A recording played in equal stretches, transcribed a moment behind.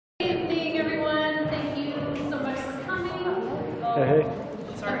Hey.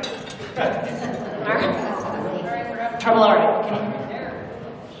 Sorry. All right. We're having trouble already. Can you hear me there?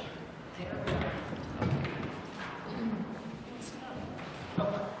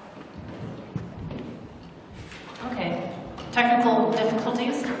 Okay. Technical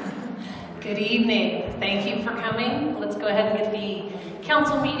difficulties. Good evening. Thank you for coming. Let's go ahead and get the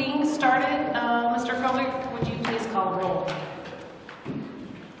council meeting started. Mr. Froelich, would you please call the roll?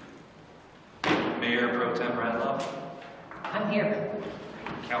 Mayor Pro Tem Radloff. I'm here.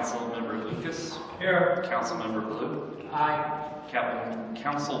 Councilmember Lucas. Here. Councilmember Blue. Aye.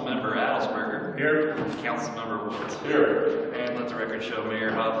 Councilmember Adelsberger. Here. Councilmember Woods. Here. And let the record show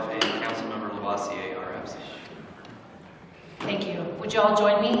Mayor Huff and Councilmember Lavoisier are absent. Thank you. Would you all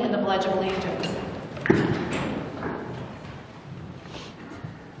join me in the Pledge of Allegiance?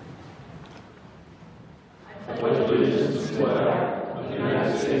 I pledge allegiance to the flag of the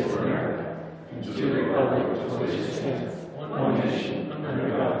United States of America and to the republic for which it stands, one nation, under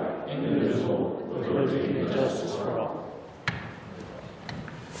God, indivisible, with liberty and justice for all.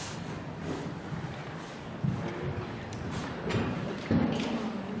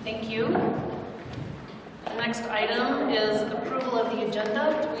 Thank you. The next item is approval of the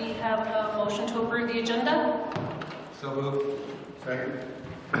agenda. Do we have a motion to approve the agenda? So moved. Second.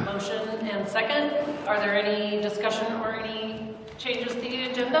 Motion and second. Are there any discussion or any changes to the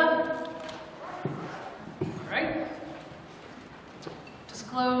agenda? All right.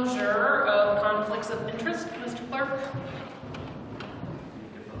 Disclosure of conflicts of interest, Mr. Clerk.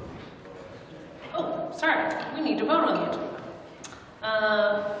 Oh, sorry. We need to vote on the agenda.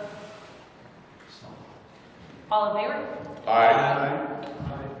 All in favor? Aye.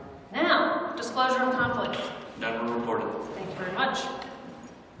 Now, disclosure of conflicts. None were reported. Thank you very much.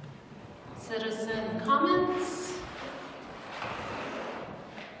 Citizen comments?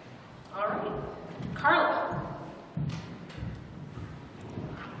 All right. Carla.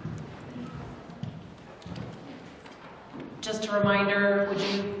 Just a reminder, would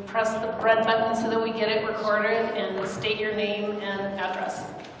you press the red button so that we get it recorded and state your name and address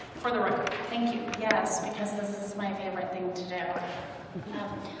for the record? Thank you. Yes, because this is my favorite thing to do.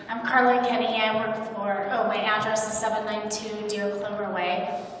 I'm Carla Kenny. I work for, my address is 792 Deer Clover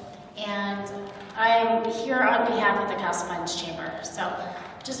Way. And I'm here on behalf of the Councilmember's Chamber. So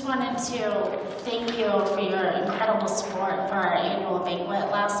just wanted to thank you for your incredible support for our annual banquet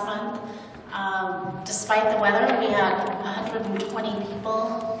last month. Despite the weather, we had 120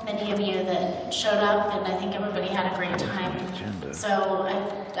 people, many of you that showed up, and I think everybody had a great time. So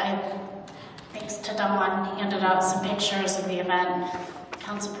I thanks to Dawn, handed out some pictures of the event.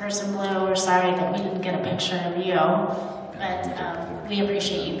 Councilperson Blue, we're sorry that we didn't get a picture of you, but we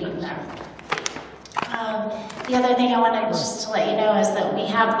appreciate you being there. The other thing I wanted just to let you know is that we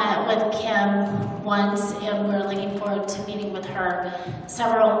have met with Kim once, and we're looking forward to meeting with her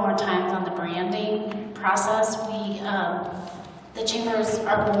several more times on the branding process. The Chambers,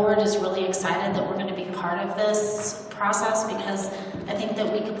 our board is really excited that we're going to be part of this process because I think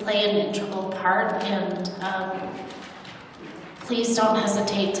that we could play an integral part, and please don't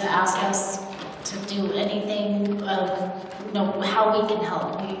hesitate to ask us to do anything, how we can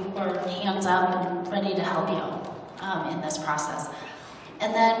help. We're hands up and ready to help you in this process.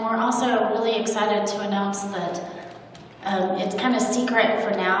 And then we're also really excited to announce that it's kind of secret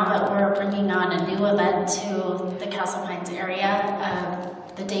for now, but we're bringing on a new event to the Castle Pines area.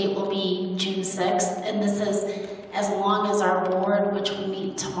 The date will be June 6th, and this is as long as our board, which we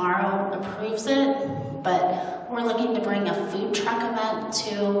meet tomorrow, approves it. But we're looking to bring a food truck event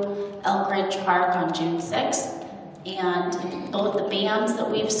to Elk Ridge Park on June 6th. And both the bands that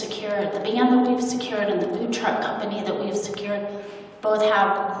we've secured, the band that we've secured and the food truck company that we've secured, both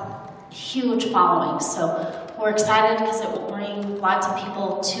have huge followings. So we're excited because it will bring lots of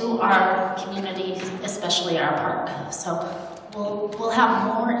people to our community, especially our park. So we'll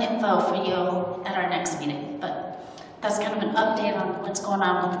have more info for you at our next meeting. But that's kind of an update on what's going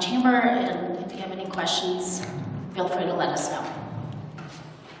on with the chamber. And if you have any questions, feel free to let us know.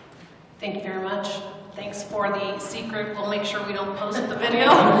 Thank you very much. Thanks for the secret. We'll make sure we don't post the video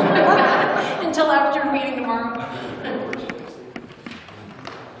until after your meeting tomorrow.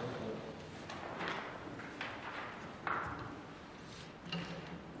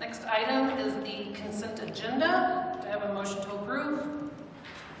 Next item is the consent agenda. Do I have a motion to approve?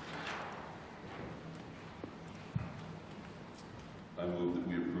 I move that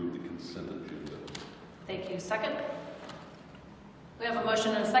we approve the consent agenda. Thank you. Second? We have a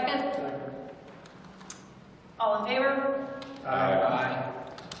motion and a second. All in favor? Aye.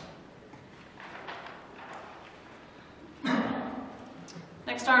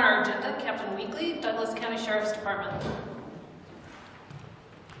 Next on our agenda, Captain Weekly, Douglas County Sheriff's Department.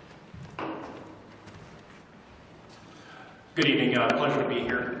 Good evening. Pleasure to be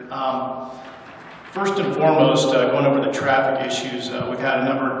here. First and foremost, going over the traffic issues, we've had a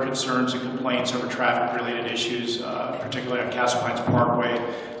number of concerns and complaints over traffic-related issues, particularly on Castle Pines Parkway,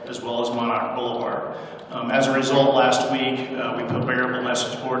 as well as Monarch Boulevard. As a result, last week, we put variable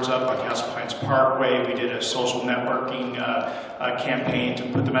message boards up on Castle Pines Parkway. We did a social networking campaign to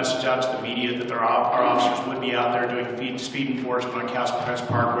put the message out to the media that our officers would be out there doing speed enforcement on Castle Pines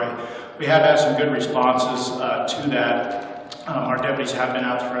Parkway. We have had some good responses to that. Our deputies have been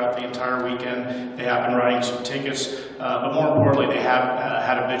out throughout the entire weekend. They have been writing some tickets, but more importantly, they have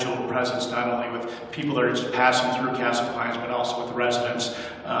had a vigilant presence, not only with people that are just passing through Castle Pines, but also with the residents,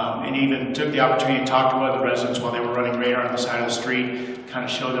 and even took the opportunity to talk to one of the residents while they were running radar on the side of the street, kind of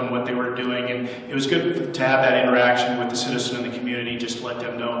show them what they were doing, and it was good to have that interaction with the citizen in the community, just to let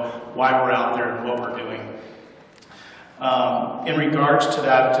them know why we're out there and what we're doing. In regards to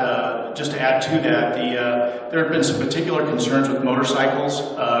that, just to add to that, there have been some particular concerns with motorcycles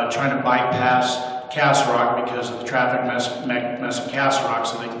trying to bypass Castle Rock because of the traffic mess of Castle Rock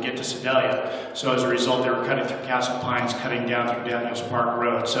so they can get to Sedalia. So as a result, they were cutting through Castle Pines, cutting down through Daniels Park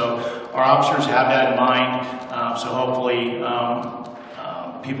Road. So our officers have that in mind, so hopefully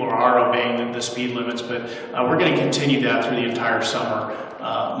people are obeying the speed limits, but we're going to continue that through the entire summer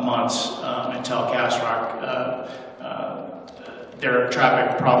months until Castle Rock their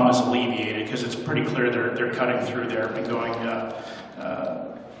traffic problem is alleviated, because it's pretty clear they're cutting through there and going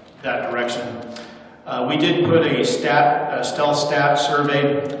that direction. We did put a stealth stat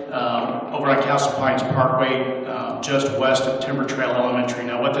survey over on Castle Pines Parkway, just west of Timber Trail Elementary.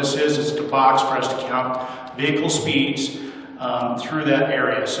 Now what this is a box for us to count vehicle speeds through that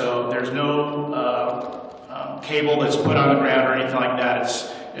area. So there's no cable that's put on the ground or anything like that.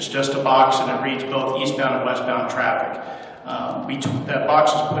 It's just a box, and it reads both eastbound and westbound traffic. That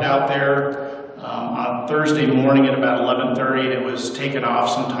box was put out there on Thursday morning at about 11:30, and it was taken off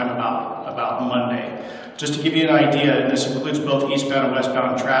sometime about Monday. Just to give you an idea, and this includes both eastbound and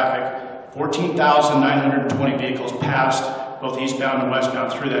westbound traffic, 14,920 vehicles passed both eastbound and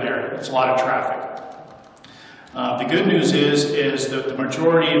westbound through that area. It's a lot of traffic. The good news is that the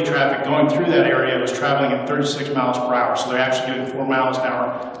majority of traffic going through that area was traveling at 36 miles per hour, so they're actually doing 4 miles an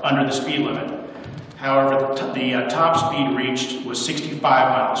hour under the speed limit. However, the top speed reached was 65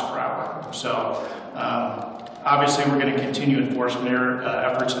 miles per hour. So obviously we're going to continue enforcement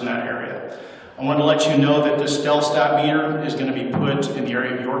efforts in that area. I want to let you know that this stealth stat meter is going to be put in the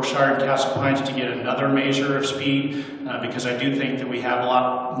area of Yorkshire and Castle Pines to get another measure of speed, because I do think that we have a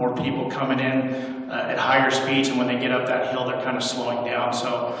lot more people coming in at higher speeds, and when they get up that hill, they're kind of slowing down.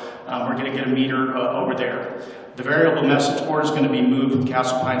 So we're going to get a meter over there. The variable message board is going to be moved from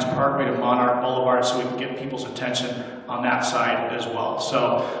Castle Pines Parkway to Monarch Boulevard, so we can get people's attention on that side as well.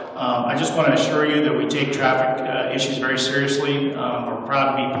 So I just want to assure you that we take traffic issues very seriously. We're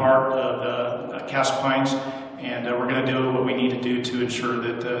proud to be part of Castle Pines, and we're going to do what we need to do to ensure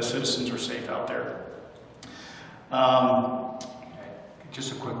that citizens are safe out there.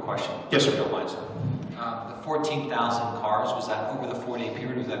 Just a quick question. Yes, sir. If you don't mind, sir. The 14,000 cars, was that over the 4-day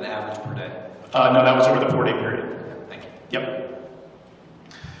period, or was that an average per day? No, that was over the 4-day period. Thank you. Yep.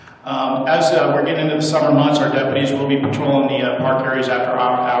 As we're getting into the summer months, our deputies will be patrolling the park areas after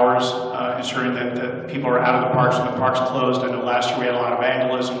hours, ensuring that people are out of the parks when the park's closed. I know last year we had a lot of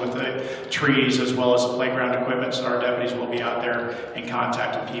vandalism with the trees as well as the playground equipment, so our deputies will be out there and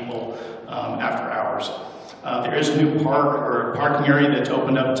contacting people after hours. There is a new park or parking area that's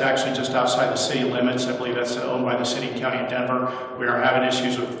opened up. It's actually just outside the city limits. I believe that's owned by the city and county of Denver. We are having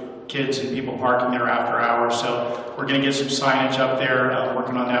issues with kids and people parking there after hours, so we're going to get some signage up there,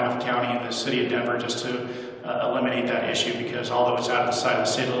 working on that with the county and the city of Denver just to eliminate that issue, because although it's outside of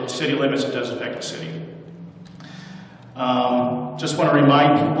the city limits, it does affect the city. Just want to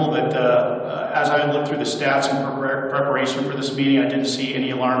remind people that as I looked through the stats in preparation for this meeting, I didn't see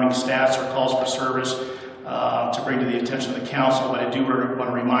any alarming stats or calls for service to bring to the attention of the council, but I do want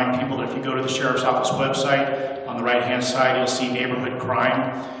to remind people that if you go to the Sheriff's Office website, on the right-hand side, you'll see neighborhood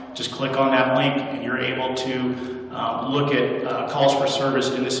crime. Just click on that link, and you're able to look at calls for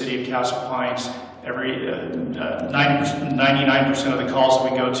service in the city of Castle Pines. Every 99% of the calls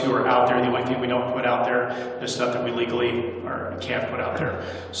that we go to are out there. The only thing we don't put out there is stuff that we legally or can't put out there.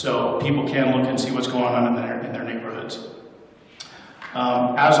 So people can look and see what's going on in their neighborhoods.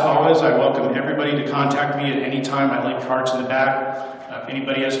 As always, I welcome everybody to contact me at any time. I leave cards in the back. If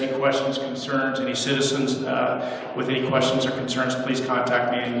anybody has any questions, concerns, any citizens with any questions or concerns, please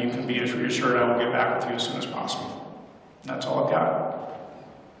contact me, and you can be reassured I will get back with you as soon as possible. That's all I've got.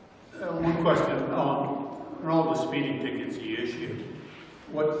 One question. On all the speeding tickets you issued,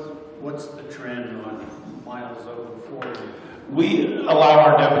 What's the trend on miles over 40? We allow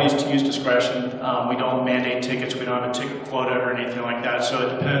our deputies to use discretion. We don't mandate tickets. We don't have a ticket quota or anything like that. So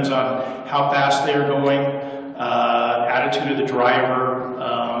it depends on how fast they're going, attitude of the driver.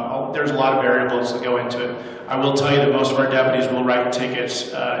 There's a lot of variables that go into it. I will tell you that most of our deputies will write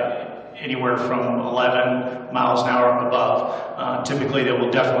tickets anywhere from 11 miles an hour and above. Typically, they will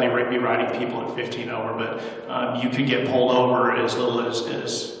definitely be riding people at 15 over, but you could get pulled over as little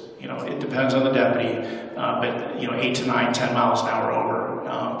as you know, it depends on the deputy, but 8 to 9, 10 miles an hour over.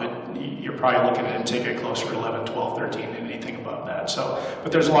 But you're probably looking at a ticket closer to 11, 12, 13, and anything above that. So,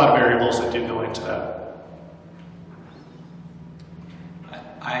 but there's a lot of variables that do go into that.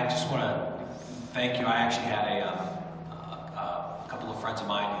 I just want to thank you. I actually had a couple of friends of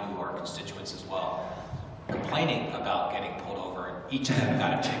mine who are constituents as well complaining about getting pulled over, and each of them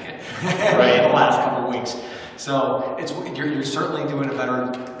got a ticket in the last couple of weeks. So you're certainly doing a better,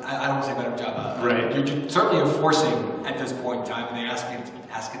 I don't want to say better job, Right. You're certainly enforcing at this point in time, and they ask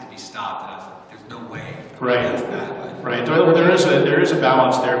it to be stopped, and I thought, there's no way. Right. Right. There is a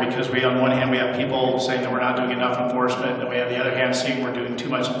balance there, because on one hand we have people saying that we're not doing enough enforcement, and we have the other hand saying we're doing too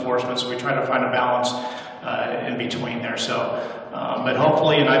much enforcement. So we try to find a balance in between there. So, but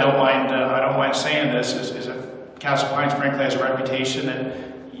hopefully, and I don't mind saying this, is that Castle Pines frankly has a reputation that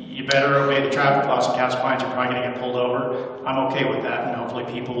you better obey the traffic laws in Castle Pines. You're probably going to get pulled over. I'm okay with that, and hopefully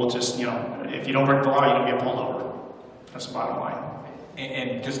people will just, if you don't break the law, you don't get pulled over. That's the bottom line.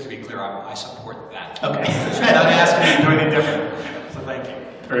 And just to be clear, I support that. Okay. I'm not asking you to do anything different. So thank you.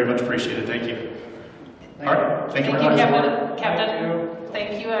 Very much appreciated. Thank you. All right. Thank you very much. Captain.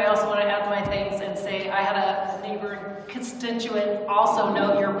 Thank you. I also want to add my thanks and say I had a neighboring constituent also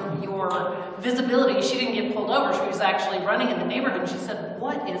note your visibility. She didn't get pulled over. She was actually running in the neighborhood. She said,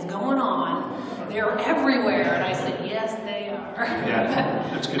 "What is going on? They're everywhere." And I said, "Yes, they are." Yeah,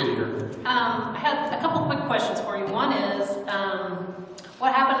 that's good to hear. I had a couple quick questions for you. One is,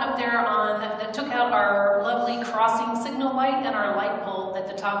 what happened up there that took out our lovely crossing signal light and our light pole at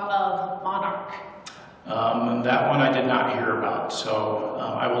the top of Monarch? That one I did not hear about, so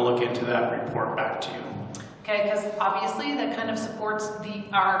I will look into that and report back to you. Okay, because obviously that kind of supports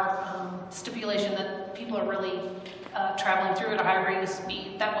our stipulation that people are really traveling through at a high rate of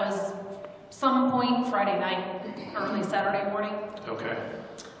speed. That was some point Friday night, early Saturday morning. Okay.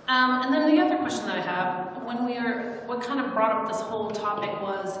 And then the other question that I have, what kind of brought up this whole topic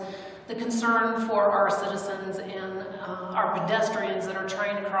was the concern for our citizens and our pedestrians that are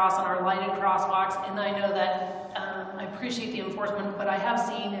trying to cross on our lighted crosswalks. And I know that I appreciate the enforcement, but I have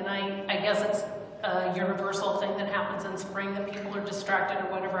seen, and I guess it's a universal thing that happens in spring, that people are distracted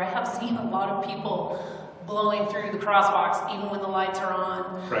or whatever. I have seen a lot of people blowing through the crosswalks even when the lights are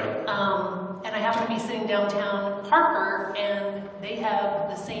on. Right. And I happen to be sitting downtown Parker, and they have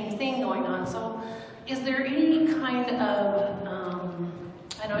the same thing going on. So is there any kind of,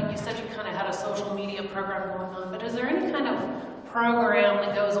 I know you said you kind of had a social media program going on, but is there any kind of program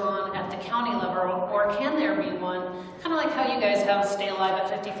that goes on at the county level, or can there be one, kind of like how you guys have Stay Alive at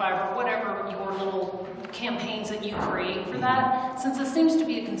 55 or whatever your little campaigns that you create for that? Since it seems to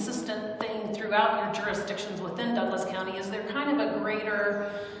be a consistent thing throughout your jurisdictions within Douglas County, is there kind of a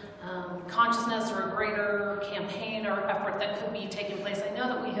greater consciousness or a greater campaign or effort that could be taking place? I know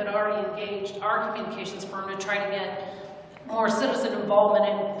that we had already engaged our communications firm to try to get more citizen involvement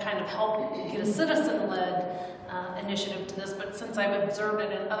and kind of help get a citizen-led initiative to this, but since I've observed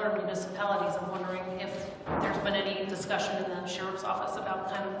it in other municipalities, I'm wondering if there's been any discussion in the sheriff's office about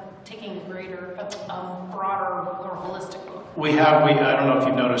kind of taking a greater, broader, more holistic look. I don't know if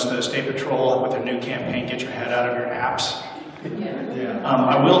you've noticed the State Patrol with their new campaign, Get Your Head Out of Your Apps. Yeah.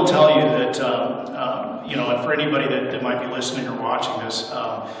 I will tell you that, and for anybody that might be listening or watching this,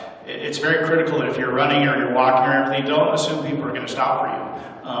 it's very critical that if you're running or you're walking or everything, don't assume people are going to stop for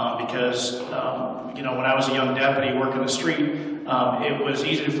you. Because, when I was a young deputy working the street, it was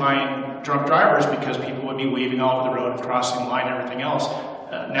easy to find drunk drivers because people would be weaving all over the road and crossing the line and everything else.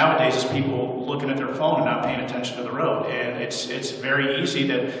 Nowadays, it's people looking at their phone and not paying attention to the road. And it's very easy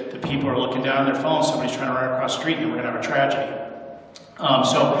that the people are looking down at their phone, somebody's trying to run across the street, and we're going to have a tragedy.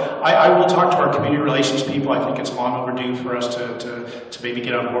 So I will talk to our community relations people. I think it's long overdue for us to maybe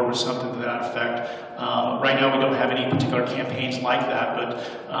get on board with something to that effect. Right now, we don't have any particular campaigns like that, but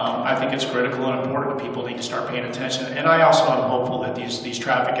I think it's critical and important that people need to start paying attention. And I also am hopeful that these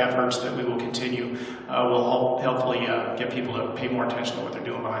traffic efforts that we will continue will hopefully get people to pay more attention to what they're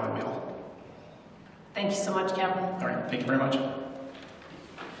doing behind the wheel. Thank you so much, Captain. All right, thank you very much.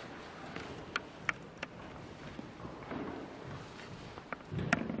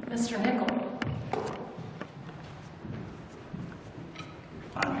 Mr. Nickel.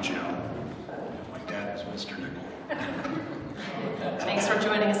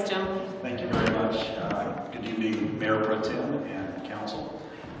 Mayor Pro Tem and Council.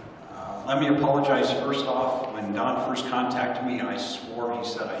 Let me apologize first off. When Don first contacted me, I swore he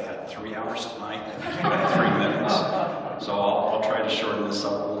said I had 3 hours tonight and I came at 3 minutes. So I'll try to shorten this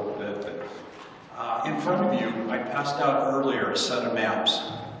up a little bit. But, in front of you, I passed out earlier a set of maps.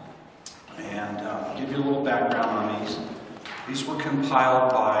 And give you a little background on these. These were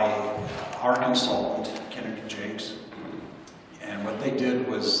compiled by our consultant, Kennedy Jakes. And what they did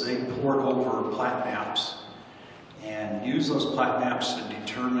was they poured over plat maps and used those plat maps to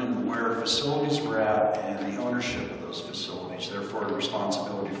determine where facilities were at and the ownership of those facilities, therefore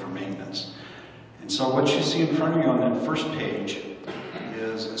responsibility for maintenance. And so what you see in front of you on that first page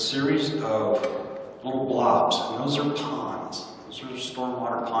is a series of little blobs, and those are ponds. Those are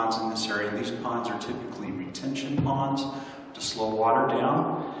stormwater ponds in this area. These ponds are typically retention ponds to slow water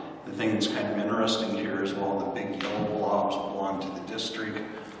down. The thing that's kind of interesting here is while the big yellow blobs belong to the district,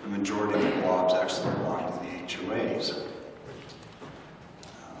 the majority of the blobs actually belong to the HOAs.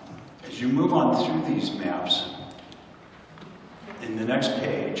 As you move on through these maps, in the next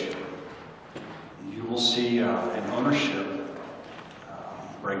page, you will see an ownership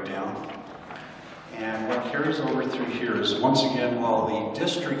breakdown. And what carries over through here is, once again, while the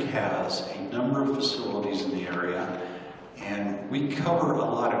district has a number of facilities in the area, and we cover a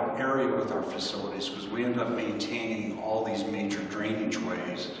lot of area with our facilities because we end up maintaining all these major drainage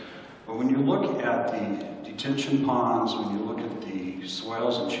ways. But when you look at the detention ponds, when you look at the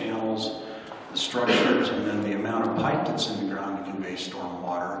swales and channels, the structures, and then the amount of pipe that's in the ground to convey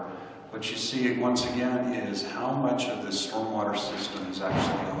stormwater, what you see once again is how much of this stormwater system is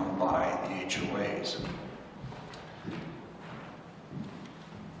actually owned by the HOAs.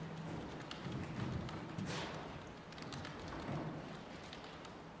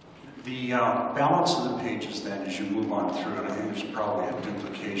 The balance of the pages then, as you move on through it, I think there's probably a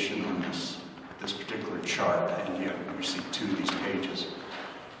duplication on this particular chart, and yet you see 2 of these pages.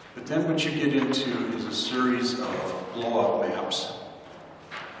 But then what you get into is a series of blow-up maps.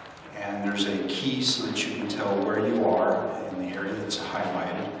 And there's a key so that you can tell where you are in the area that's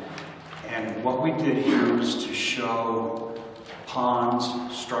highlighted. And what we did here was to show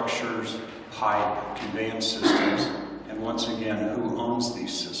ponds, structures, pipe, conveyance systems, and once again, who owns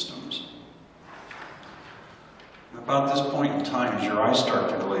these systems. About this point in time, as your eyes start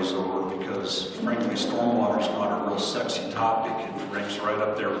to glaze over, because frankly, stormwater is not a real sexy topic, it ranks right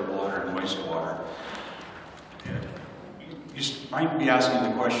up there with water and wastewater. You might be asking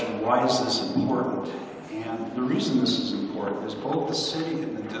the question, why is this important? And the reason this is important is both the city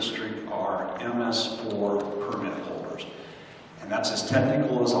and the district are MS4 permit holders. And that's as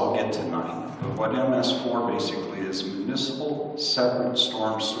technical as I'll get tonight. But what MS4 basically is municipal separate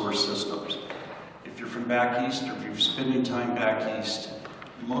storm sewer systems. If you're from back east, or if you've spent any time back east,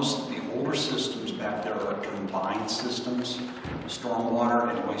 most of the older systems back there are combined systems. Stormwater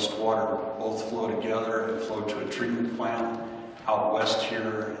and wastewater both flow together and flow to a treatment plant. Out west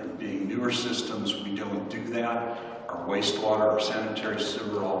here, and being newer systems, we don't do that. Our wastewater, our sanitary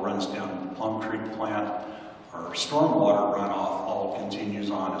sewer all runs down to the Plum Creek plant. Our stormwater runoff all continues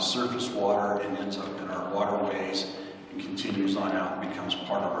on as surface water and ends up in our waterways and continues on out and becomes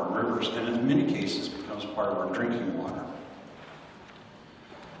part of our rivers, and in many cases becomes part of our drinking water.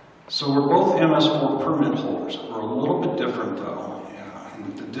 So we're both MS4 permit holders. We're a little bit different though.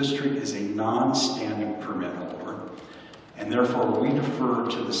 The district is a non-standing permit holder. And therefore, we defer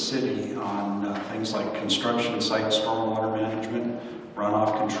to the city on things like construction site stormwater management,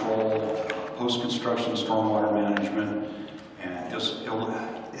 runoff control, post-construction stormwater management, and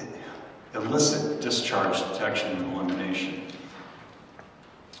illicit discharge detection and elimination.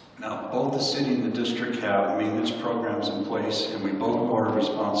 Now, both the city and the district have maintenance programs in place, and we both know our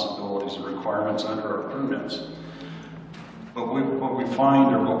responsibilities and requirements under our permits. But what we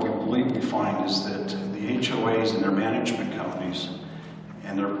find, or what we believe we find, is that the HOAs and their management companies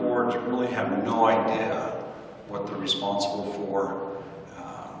and their boards really have no idea what they're responsible for,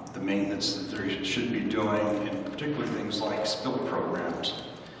 the maintenance that they should be doing, and particularly things like spill programs.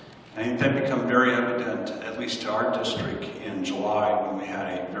 I think that became very evident, at least to our district, in July when we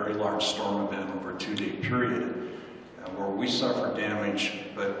had a very large storm event over a 2-day period where we suffered damage,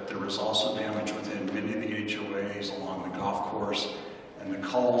 but there was also damage within many of the HOAs along the golf course, and the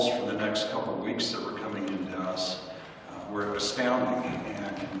calls for the next couple of weeks that were coming into us were astounding,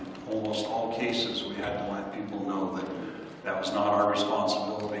 and in almost all cases we had to let people know that that was not our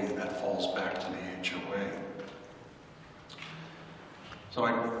responsibility and that falls back to the HOA. So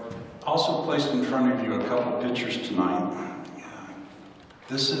I also placed in front of you a couple pictures tonight.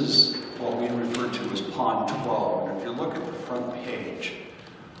 This is what we refer to as Pond 12. And if you look at the front page,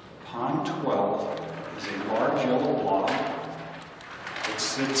 Pond 12 is a large yellow blob. It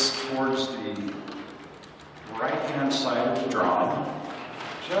sits towards the right-hand side of the drawing,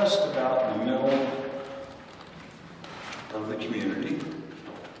 just about in the middle of the community.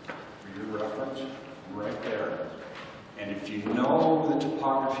 For your reference, right there. And if you know the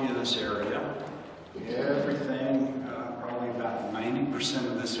topography of this area, everything, probably about 90%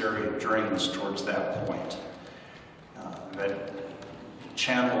 of this area drains towards that point. That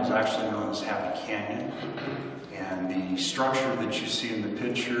channel is actually known as Happy Canyon. And the structure that you see in the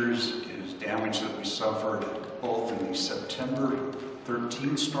pictures is damage that we suffered both in the September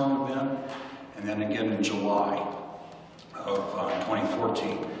 13th storm event and then again in July of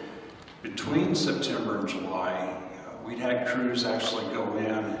 2014. Between September and July, we'd had crews actually go in,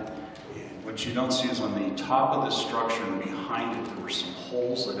 and what you don't see is on the top of the structure and behind it, there were some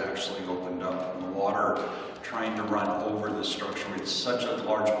holes that actually opened up from the water trying to run over the structure. We had such a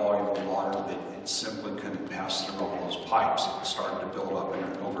large volume of water that it simply couldn't pass through all those pipes. It started to build up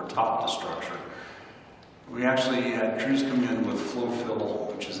and overtop the structure. We actually had crews come in with flow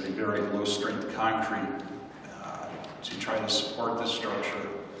fill, which is a very low strength concrete, to try to support the structure.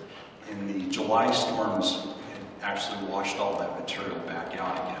 In the July storms, it actually washed all that material back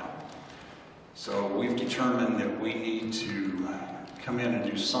out again. So we've determined that we need to come in and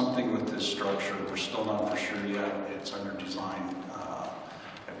do something with this structure. We're still not for sure yet. It's under design. I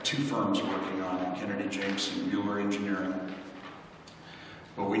have two firms working on it, Kennedy Jameson, Mueller Engineering.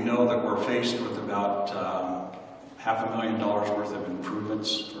 But we know that we're faced with about $500,000 worth of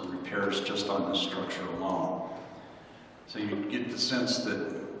improvements or repairs just on this structure alone. So you get the sense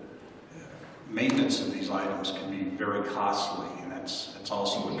that maintenance of these items can be very costly, and that's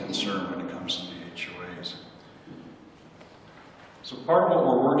also a concern when it comes to the HOAs. So part of what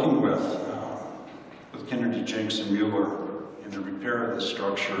we're working with Kennedy Jameson Mueller in the repair of this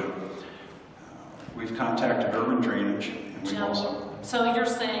structure, we've contacted Urban Drainage, and we've also... So you're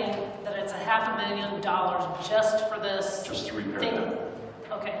saying that it's $500,000 just for this? Just to repair thing? that.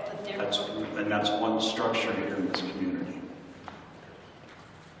 Okay. And that's one structure here in this community.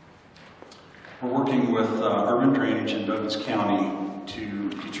 We're working with Urban Drainage in Douglas County to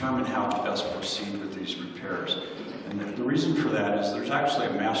determine how to best proceed with these repairs. And the reason for that is there's actually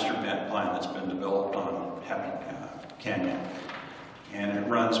a master vent plan that's been developed on Happy Canyon. And it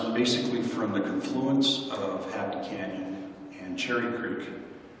runs basically from the confluence of Happy Canyon and Cherry Creek,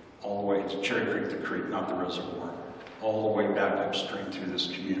 all the way to Cherry Creek, the creek, not the reservoir, all the way back upstream through this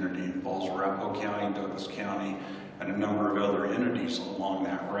community. It involves Arapahoe County, Douglas County, and a number of other entities along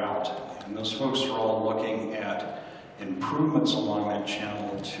that route. And those folks are all looking at improvements along that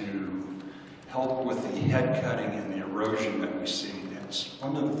channel to help with the head cutting and the erosion that we see. And it's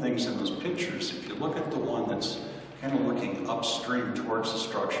one of the things in those pictures, if you look at the one that's kind of looking upstream towards the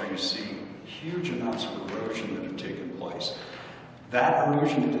structure, you see huge amounts of erosion that have taken place. That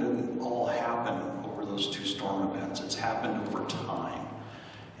erosion didn't all happen over those two storm events. It's happened over time.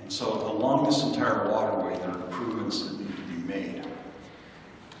 And so along this entire waterway, there are improvements that need to be made.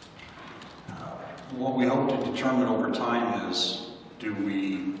 What we hope to determine over time is, do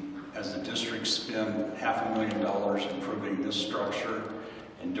we, as a district, spend $500,000 improving this structure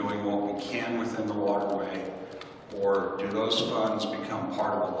and doing what we can within the waterway, or do those funds become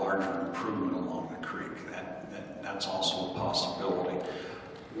part of a larger improvement along the creek? That's also a possibility.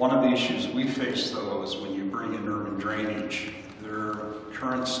 One of the issues we face, though, is when you bring in urban drainage, their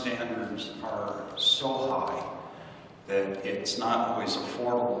current standards are so high that it's not always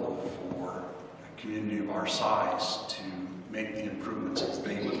affordable for a community of our size to make the improvements as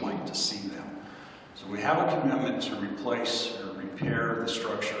they would like to see them. So we have a commitment to replace or repair the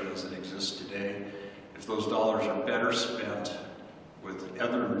structure as it exists today. If those dollars are better spent with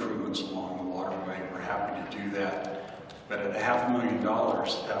other improvements along the waterway, we're happy to do that. But at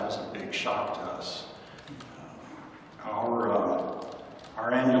 $500,000, that was a big shock to us.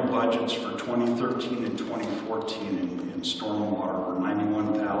 Our annual budgets for 2013 and 2014 in stormwater were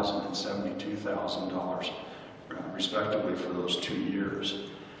 $91,000 and $72,000, respectively, for those 2 years.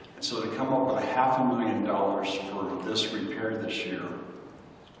 And so to come up with $500,000 for this repair this year,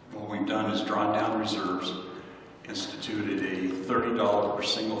 what we've done is drawn down reserves, instituted a $30 per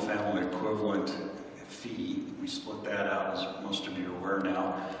single family equivalent fee. We split that out, as most of you are aware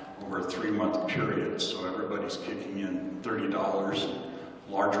now, over a 3-month period. So everybody's kicking in $30.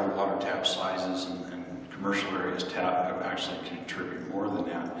 Larger water tap sizes and commercial areas actually contribute more than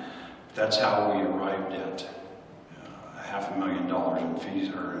that. That's how we arrived at $500,000 in fees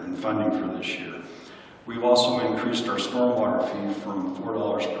or in funding for this year. We've also increased our stormwater fee from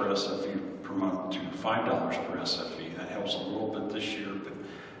 $4 per SFE per month to $5 per SFE. That helps a little bit this year, but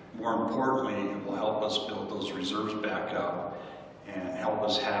more importantly, it will help us build those reserves back up and help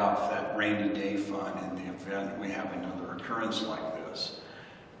us have that rainy day fund in the event we have another occurrence like this.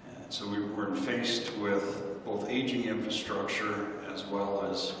 And so we're faced with both aging infrastructure as well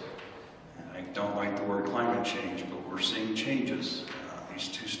as, and I don't like the word climate change, but we're seeing changes. These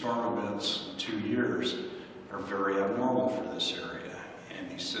 2 storm events in 2 years are very abnormal for this area,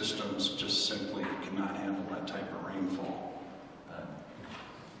 and these systems just simply cannot handle that type of rainfall.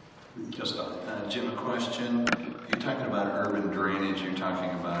 Just Jim, a question. You're talking about urban drainage, you're talking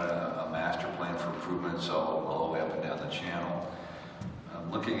about a master plan for improvements all the way up and down the channel.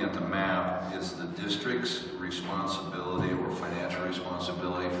 Looking at the map, is the district's responsibility or financial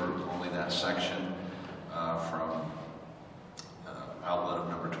responsibility for only that section from outlet of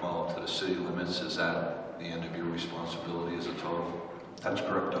number 12 to the city limits, is that the end of your responsibility as a total? That's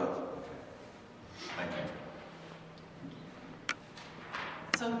correct, Doug. Thank you.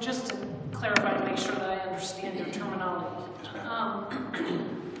 So just to clarify, to make sure that I understand your terminology.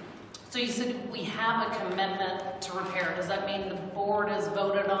 So you said we have a commitment to repair. Does that mean the board has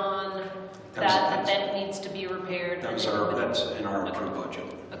voted on that event needs to be repaired? That's in our approved budget.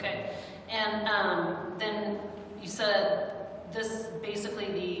 Okay. And then you said this, basically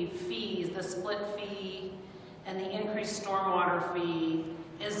the fees, the split fee and the increased stormwater fee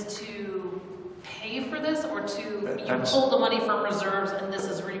is to pay for this, or to you pull the money from reserves and this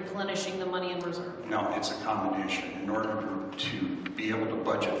is replenishing the money in reserve? No, it's a combination. In order to be able to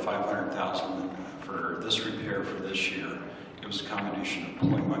budget $500,000 for this repair for this year, it was a combination of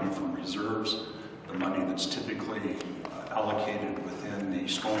pulling money from reserves, the money that's typically allocated within the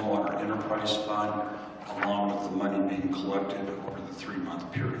Stormwater Enterprise Fund, along with the money being collected over the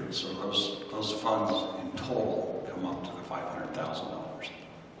 3-month period. So those funds in total come up to the $500,000.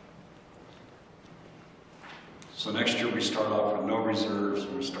 So next year we start off with no reserves,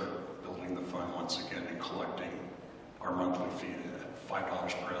 and we start building the fund once again and collecting our monthly fee at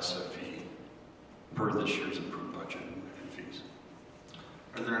 $5 per SFE per this year's approved budget and fees.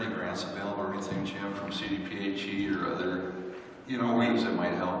 Are there any grants available or anything, Jim, from CDPHE or other ways that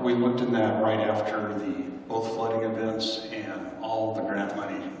might help? We looked in that right after both flooding events, and all the grant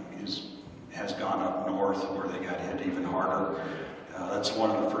money has gone up north where they got hit even harder. That's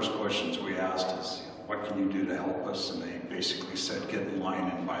one of the first questions we asked is, what can you do to help us? And they basically said, get in line,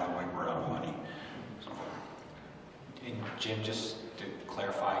 and by the way, we're out of money. So. And Jim, just to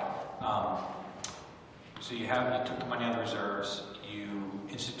clarify, so you took the money out of the reserves, you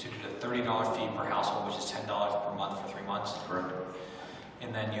instituted a $30 fee per household, which is $10 per month for 3 months. Correct.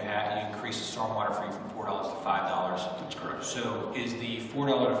 And then you increased the stormwater fee from $4 to $5. That's correct. So is the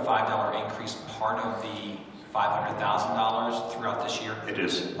 $4 to $5 increase part of the $500,000 throughout this year? It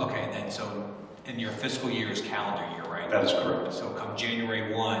is. Okay, and then so in your fiscal year is calendar year, right? That is correct. So come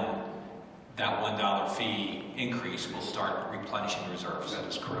January 1, that $1 fee increase will start replenishing the reserves. That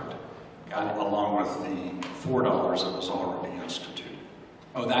is correct. Got it. Along with the $4 that was already instituted.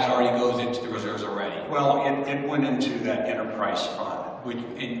 Oh, that already goes into the reserves already? Well, it went into that enterprise fund. With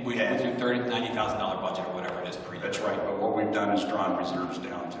your $90,000 budget or whatever it is pre. That's right, but what we've done is drawn reserves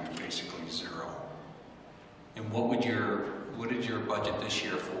down to basically zero. And what did your budget this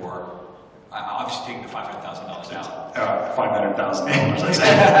year for? Obviously taking the $500,000 out.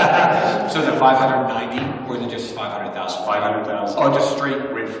 $500,000. So the 590, or is it just 500,000? 500,000. Oh, just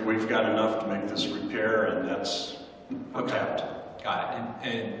straight. We've got enough to make this repair, and that's tapped. Got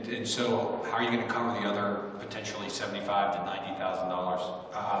it. And so, how are you going to cover the other potentially $75,000 to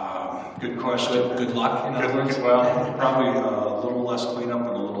 $90,000? Good question. Good luck. Well, probably a little less cleanup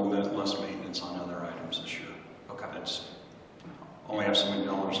and a little bit less maintenance on other items this year. Okay. That's only have so many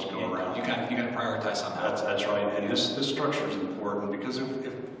dollars to go around. You got to prioritize somehow. That's right. And this structure is important because if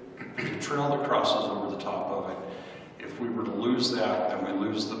there's a trail that crosses over the top of it, if we were to lose that, then we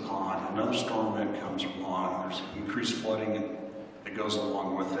lose the pond. Another storm event comes along. There's increased flooding that goes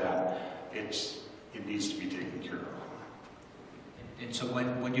along with that. It needs to be taken care of. And so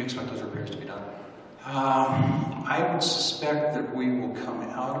when do you expect those repairs to be done? I would suspect that we will come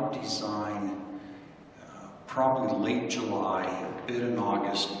out of design probably late July, a bit in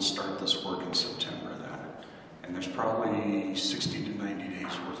August, and start this work in September then. And there's probably 60 to 90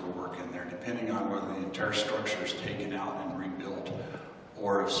 days worth of work in there, depending on whether the entire structure is taken out and rebuilt,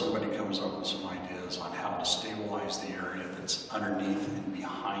 or if somebody comes up with some ideas on how to stabilize the area that's underneath and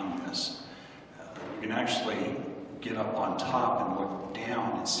behind this. You can actually get up on top and look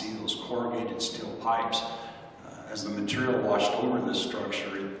down and see those corrugated steel pipes. As the material washed over this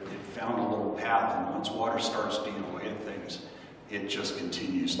structure, it found a little path, and once water starts to eat away at things, it just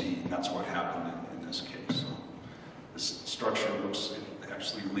continues to eat, and that's what happened in this case. So this structure looks,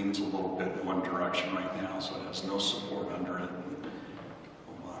 actually leans a little bit in one direction right now, so it has no support under it.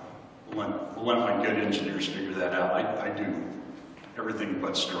 We'll let my good engineers figure that out. I do everything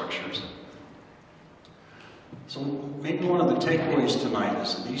but structures. So maybe one of the takeaways tonight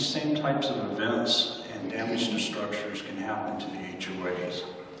is that these same types of events and damage to structures can happen to the HOAs.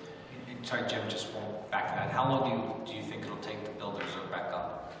 Sorry, Jim, just one back to that. How long do you think it'll take to build the reserve back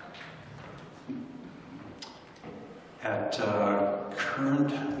up? At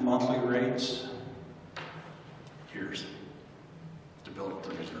current monthly rates, years to build up the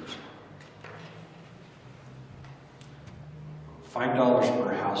reserves. $5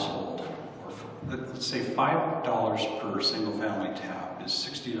 per household, or let's say $5 per single family tap is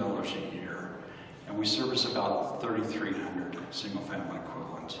 $60 a year, and we service about 3,300 single family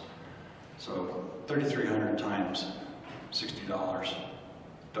equivalents. So 3,300 times $60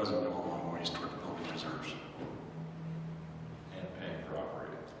 doesn't go a long ways toward building reserves. And paying for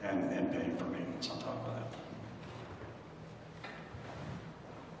operating. And paying for maintenance on top of that.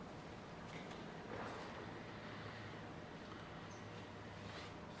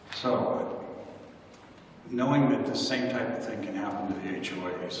 So, knowing that the same type of thing can happen to the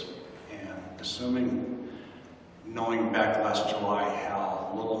HOAs, and knowing back last July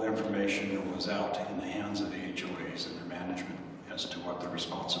how little information was out in the hands of the HOAs and their management as to what their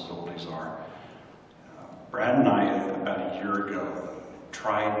responsibilities are, Brad and I, about a year ago,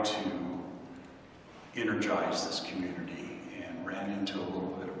 tried to energize this community and ran into a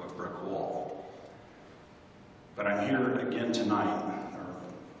little bit of a brick wall. But I'm here again tonight,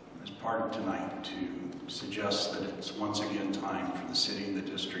 as part of tonight, to suggest that it's once again time for the city and the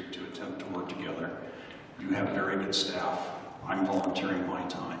district to attempt to work together. You have very good staff. I'm volunteering my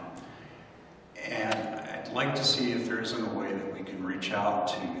time. And I'd like to see if there isn't a way that we can reach out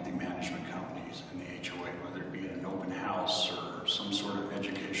to the management companies and the HOA, whether it be at an open house or some sort of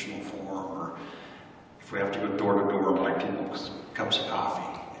educational forum, or if we have to go door to door and buy people cups of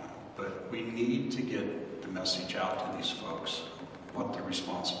coffee. But we need to get the message out to these folks what their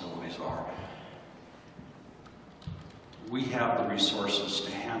responsibilities are. We have the resources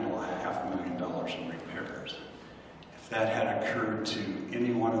to handle $500,000 in repairs. If that had occurred to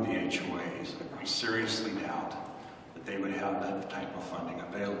any one of the HOAs, I seriously doubt that they would have that type of funding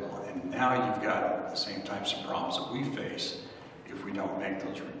available. And now you've got the same types of problems that we face if we don't make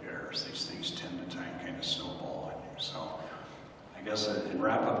those repairs. These things tend to kind of snowball on you. So I guess in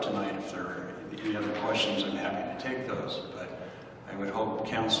wrap up tonight, if there are any other questions, I'm happy to take those. But I would hope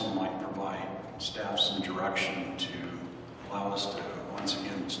council might provide staff some direction to allow us to once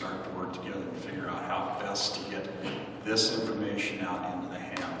again start to work together and figure out how best to get this information out into the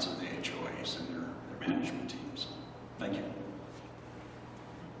hands of the HOAs and their management teams. Thank you.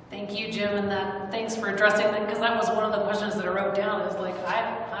 Thank you, Jim, and thanks for addressing that, because that was one of the questions that I wrote down. Is like,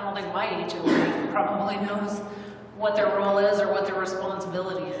 I don't think my HOA probably knows what their role is or what their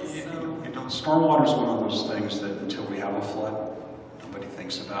responsibility is. So. You know, stormwater is one of those things that until we have a flood, nobody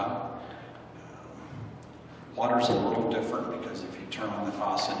thinks about. Water's a little different because if you turn on the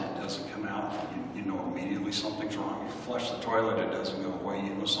faucet and it doesn't come out, you know immediately something's wrong. You flush the toilet, it doesn't go away,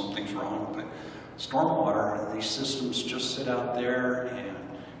 you know something's wrong. But stormwater, these systems just sit out there, and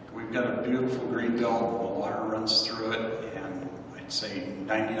we've got a beautiful green belt, and the water runs through it, and I'd say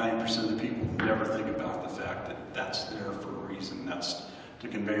 99% of the people never think about the fact that that's there for a reason. That's to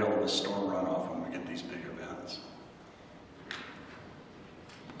convey all the storm runoff when we get these big events.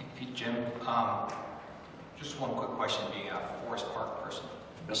 Hey, Jim, just one quick question, being a Forest Park person.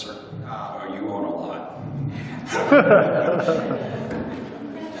 Yes, sir. You own a lot.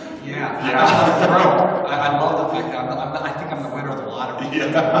 Yeah. I love the fact that I think I'm the winner of the lottery.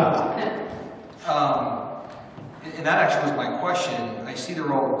 Yeah. And that actually was my question. I see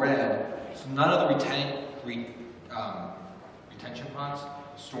they're all red. So none of the retention ponds,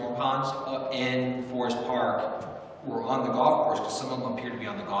 storm ponds in Forest Park were on the golf course, because some of them appear to be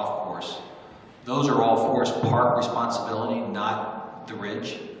on the golf course. Those are all Forest Park responsibility, not the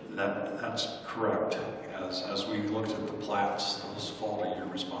Ridge? That's correct. As we looked at the plats, those fall to your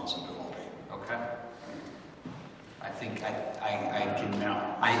responsibility. Okay. I think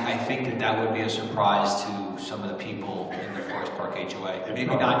I think that would be a surprise to some of the people in the Forest Park HOA. Maybe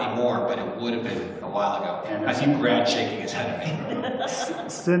not anymore, but it would have been a while ago. And I see Brad shaking his head at me.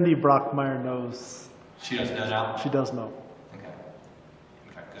 Cindy Brockmeyer knows. She doesn't know now? She does know. Okay,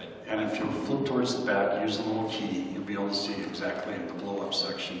 good. And if you'll flip towards the back, use the little key, you'll be able to see exactly in the blow-up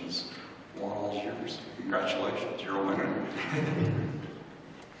sections what all is yours. Congratulations, you're a winner.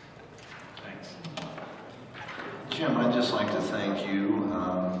 Thanks. Jim, I'd just like to thank you.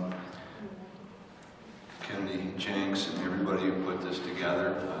 Can Committee, Jenks, and everybody who put this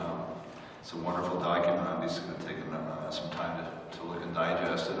together. It's a wonderful document. Obviously, it's going to take some time to look and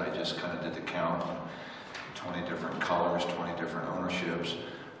digest it. I just kind of did the count, 20 different colors, 20 different ownerships.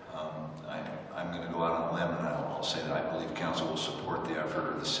 I'm going to go out on a limb and I'll say that I believe council will support the effort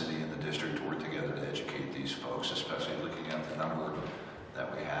of the city and the district to work together to educate these folks, especially looking at the number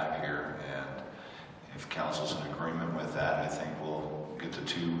that we have here. And if council's in agreement with that, I think we'll get the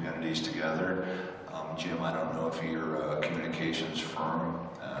two entities together. Jim, I don't know if your communications firm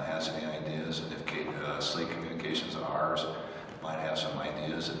has any ideas, and if Slate Communications and ours might have some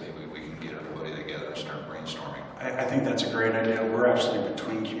ideas, and maybe we can get everybody together and start brainstorming. I think that's a great idea. We're actually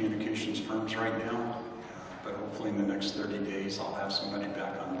between communications firms right now, but hopefully in the next 30 days I'll have somebody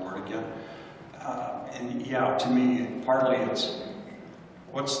back on board again. And yeah, to me, partly it's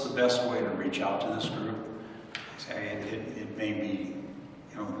what's the best way to reach out to this group. It may be,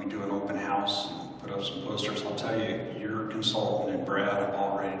 we do an open house and put up some posters. I'll tell you, your consultant and Brad have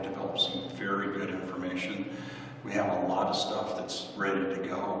already developed some very good information. We have a lot of stuff that's ready to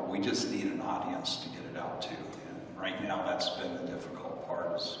go. We just need an audience to get it out to. And right now, that's been the difficult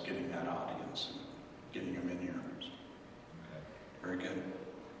part, is getting that audience and getting them in here. Very good.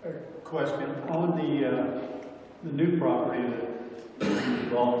 Question, on the new property that is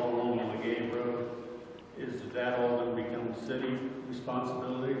involved along the Legate Road, is that all going to become city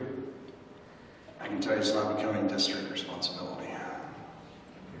responsibility? I can tell you it's not becoming district responsibility.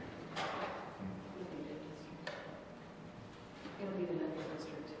 It'll be the Metro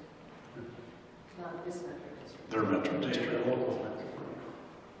District, not this Metro District. Their Metro District.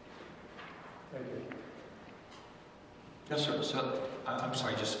 Thank you. Yes, sir. So, I'm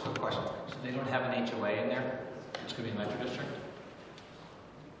sorry, just a quick question. So they don't have an HOA in there? It's going to be a Metro District?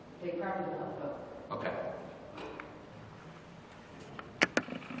 They probably will, but. Okay.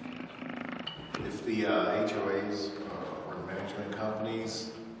 If the HOAs or management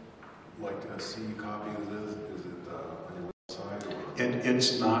companies like to see a copy of this, is it on your website? Or?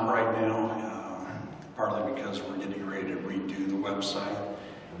 It's not right now, partly because we're getting ready to redo the website.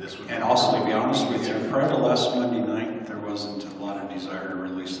 And also, to be honest with you, prior to last Monday night, there wasn't a lot of desire to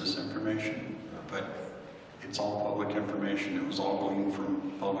release this information, but it's all public information. It was all gleaned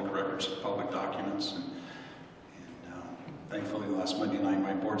from public records, public documents, and thankfully last Monday night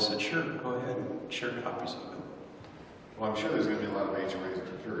my board said, sure, go ahead and share copies of it. Well, I'm sure there's going to be a lot of HOAs that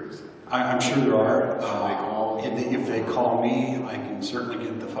are curious. I'm sure there are. Should they call? If they call me, I can certainly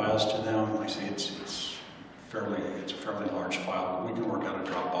get the files to them. Like I say, it's a fairly large file. We can work out a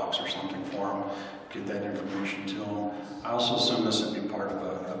Dropbox or something for them, get that information to them. I also assume this would be part of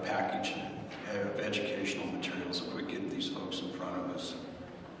a package of educational materials if we get these folks in front of us.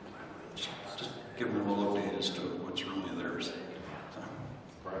 Just give them a little update as to what's really theirs.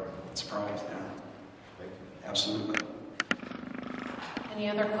 Surprise, yeah. Thank you. Absolutely. Any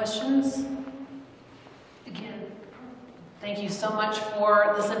other questions? Again, thank you so much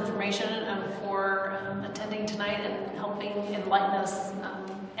for this information and for attending tonight and helping enlighten us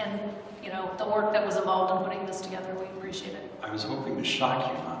and the work that was involved in putting this together. We appreciate it. I was hoping to shock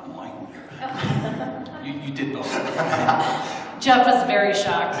you, not enlighten you. You did both. Jeff is very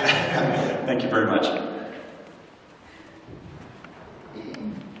shocked. Thank you very much.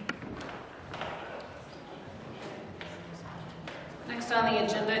 Next on the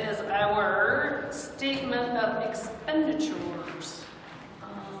agenda is our statement of expenditures.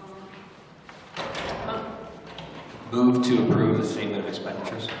 Move to approve the statement of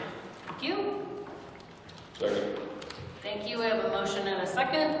expenditures. Thank you. Second. Thank you. We have a motion and a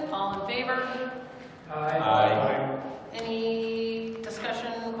second. All in favor? Aye. Any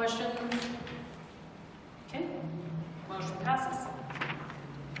discussion, questions? Okay. Motion passes.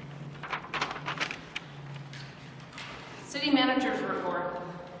 City manager's report.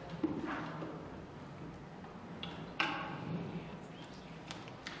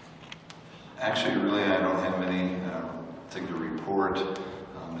 Actually, really, I don't have anything to report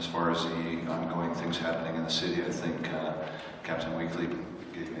as far as the ongoing things happening in the city. I think Captain Weekly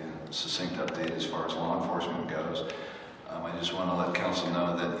gave me a succinct update as far as law enforcement goes. I just want to let council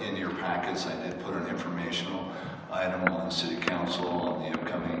know that in your packets, I did put an informational item on the city council on the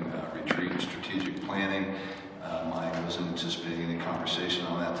upcoming retreat and strategic planning. I wasn't anticipating any conversation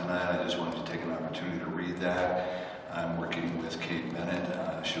on that tonight. I just wanted to take an opportunity to read that. I'm working with Kate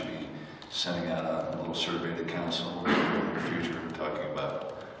Bennett. She'll be sending out a little survey to council in the future, talking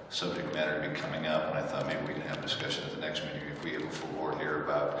about subject matter to be coming up, and I thought maybe we can have a discussion at the next meeting if we have a full board here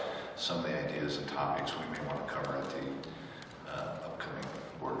about some of the ideas and topics we may want to cover at the upcoming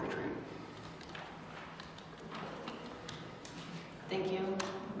board retreat. Thank you.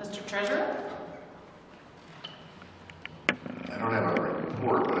 Mr. Treasurer?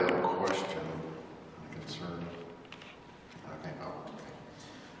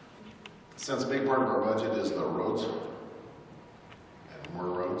 Since a big part of our budget is the roads, and more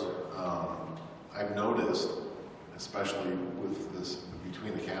roads, I've noticed, especially with this,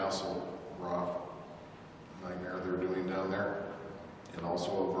 between the Castle Rock nightmare they're doing down there, and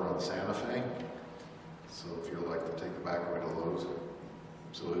also over on Santa Fe. So if you like to take the back way to Lowe's.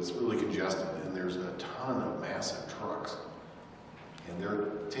 So it's really congested, and there's a ton of massive trucks. And they're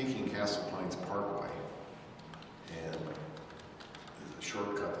taking Castle Pines Parkway and the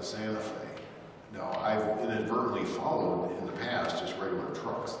shortcut to Santa Fe. Now, I've inadvertently followed in the past just regular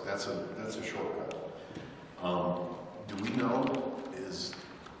trucks. That's a shortcut. Do we know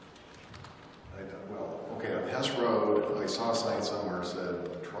well, okay, on Hess Road, I saw a sign somewhere that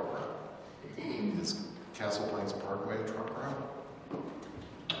said truck route. Is Castle Plains Parkway a truck route?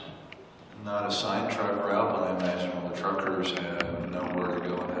 Not a signed truck route, but I imagine all the truckers know where to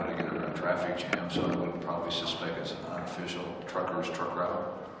go and how to get around traffic jams, so I would probably suspect it's an unofficial trucker's truck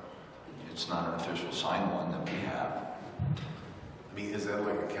route. It's not an official signed one that we have. I mean, is that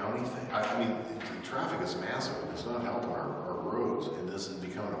like a county thing? I mean, the traffic is massive. It's not helping our roads, and this is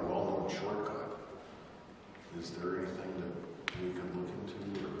becoming a well-known shortcut. Is there anything that we could look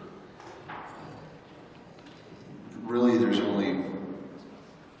into? Or? Really, there's only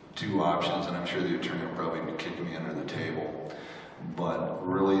two options, and I'm sure the attorney will probably be kicking me under the table. But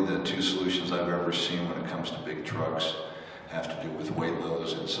really, the two solutions I've ever seen when it comes to big trucks have to do with weight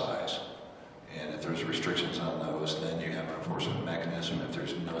loads and size. And if there's restrictions on those, then you have an enforcement mechanism. If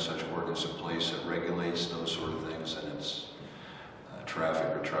there's no such ordinance in place that regulates those sort of things, then it's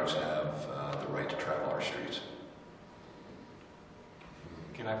traffic or trucks have the right to travel our streets.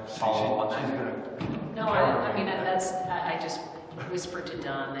 Can I follow up on that? No, I mean, I just whispered to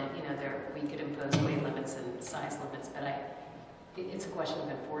Don that, you know, we could impose weight limits and size limits, but it's a question of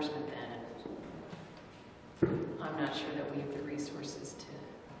enforcement then. I'm not sure that we have the resources to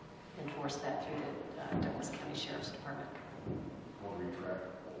enforce that through the Douglas County Sheriff's Department. Well,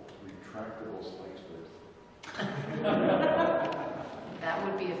 retractable spikes first. That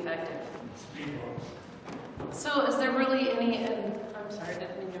would be effective. So is there really any, and I'm sorry, I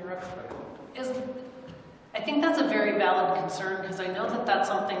didn't mean to interrupt. I think that's a very valid concern, because I know that that's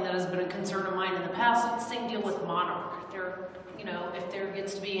something that has been a concern of mine in the past. It's the same deal with Monarch. If there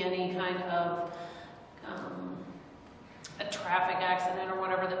gets to be any kind of a traffic accident or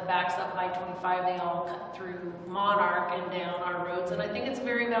whatever that backs up I-25, they all cut through Monarch and down our roads. And I think it's a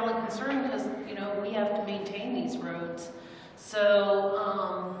very valid concern, because, we have to maintain these roads.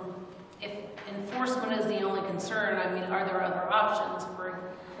 So if enforcement is the only concern, I mean, are there other options?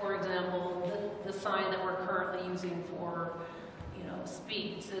 For example, the sign that we're currently using for,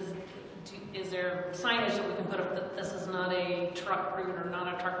 speeds, is there signage that we can put up that this is not a truck route or not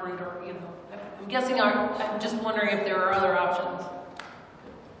a truck route, or, I'm guessing, I'm just wondering if there are other options.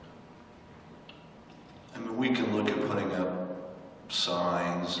 I mean, we can look at putting up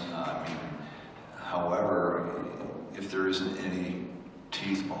signs. However, if there isn't any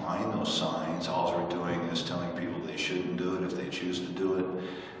teeth behind those signs, all we're doing is telling people they shouldn't do it if they choose to do it.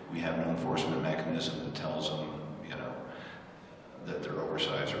 We have an enforcement mechanism that tells them, that they're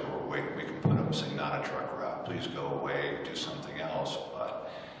oversized or overweight. We can put up, say, not a truck route, please go away, do something else, but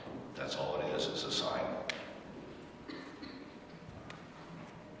that's all it is a sign.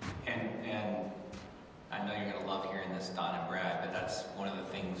 And I know you're going to love hearing this, Don and Brad, but that's one of the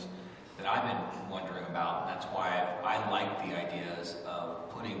things that I've been wondering about. That's why I like the ideas of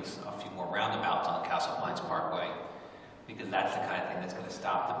putting a few more roundabouts on Castle Pines Parkway, because that's the kind of thing that's going to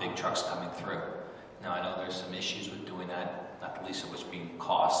stop the big trucks coming through. Now, I know there's some issues with doing that, not the least of which being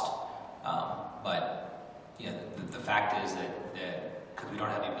cost, but the fact is that because we don't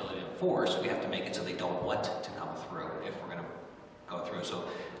have the ability to enforce, we have to make it so they don't want to come through if we're going to go through. So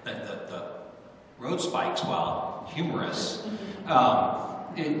the road spikes, while humorous,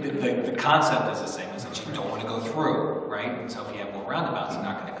 the concept is the same, is that you don't want to go through, right? And so if you have more roundabouts, they're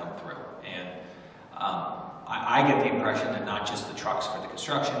not going to come through. And I get the impression that not just the trucks for the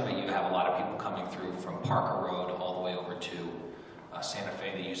construction, but you have a lot of people coming through from Parker Road all the way over to Santa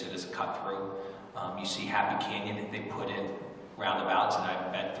Fe. They use it as a cut through. You see Happy Canyon, they put in roundabouts, and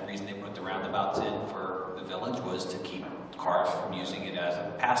I bet the reason they put the roundabouts in for the village was to keep cars from using it as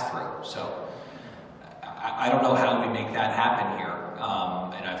a pass-through. So I don't know how we make that happen here,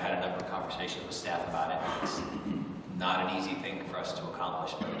 and I've had a number of conversations with staff about it. It's not an easy thing for us to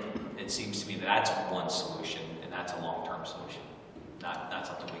accomplish, but it seems to me that that's one solution, and that's a long-term solution, not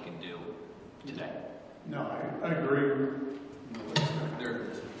something we can do today. No, I agree.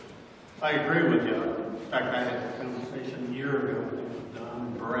 I agree with you. In fact, I had a conversation a year ago with Don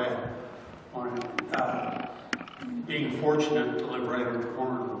and Brad on being fortunate to live right on the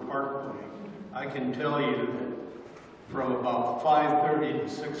corner of the Parkway I can tell you that from about 5:30 to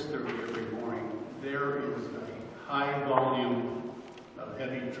 6:30 every morning, there is a high volume of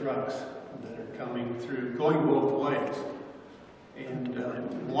heavy trucks that are coming through, going both ways. And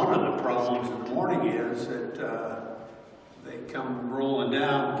one of the problems in the morning is that they come rolling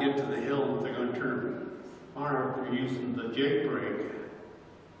down, get to the hill, and they're going to turn on after using the jake brake.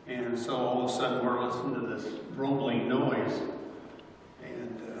 And so all of a sudden we're listening to this rumbling noise.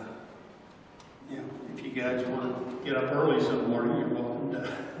 And if you guys want to get up early some morning, you're welcome to.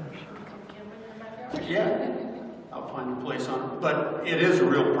 Yeah, I'll find a place on it. But it is a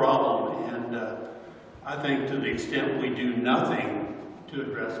real problem, and I think to the extent we do nothing to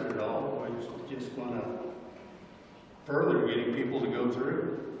address it at all, we just want to further getting people to go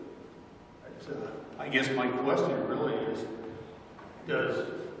through. I guess my question really is,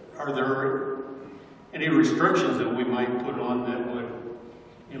 are there any restrictions that we might put on that would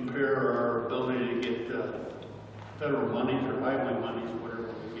impair our ability to get federal monies or highway monies, whatever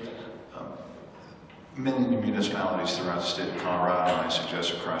we get? Many municipalities throughout the state of Colorado, and I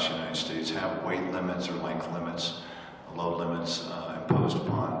suggest across the United States, have weight limits or length limits, load limits imposed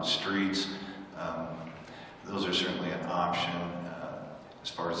upon streets. Those are certainly an option. As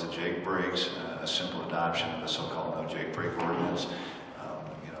far as the jake brakes, a simple adoption of the so-called no jake brake ordinance,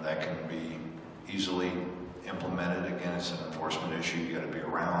 that can be easily implemented. Again, it's an enforcement issue. You got to be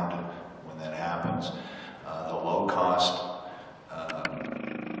around when that happens. The low-cost,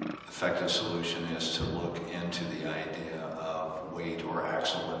 effective solution is to look into the idea of weight or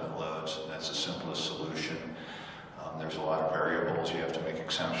axle limit loads. That's the simplest solution. There's a lot of variables. You have to make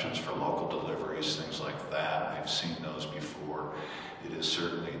exemptions for local deliveries, things like that. I've seen those before. It is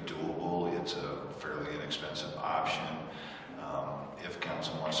certainly doable. It's a fairly inexpensive option. If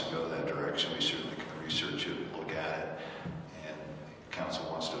council wants to go that direction, we certainly can research it, look at it, and if council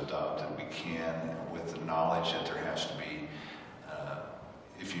wants to adopt it, we can, with the knowledge that there has to be,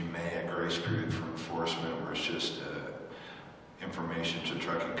 if you may, a grace period for enforcement, where it's just information to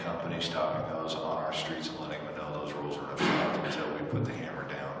trucking companies, stopping those on our streets and letting them know those rules are in effect until we put the hammer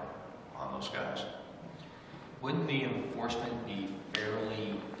down on those guys. Wouldn't the enforcement be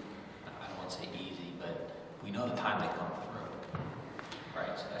fairly, I don't want to say easy, but we know the time they come through,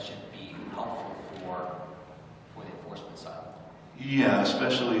 right? So that should be helpful for the enforcement side. Yeah,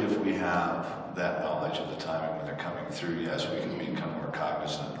 especially if we have that knowledge of the timing when they're coming through. Yes, we can become more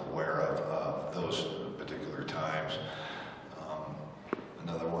cognizant and aware of those particular times.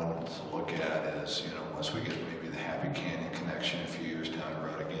 Another one to look at is, once we get maybe the Happy Canyon connection a few years down the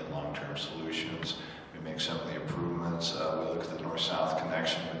road, again, long-term solutions. We make some of the improvements. We look at the north-south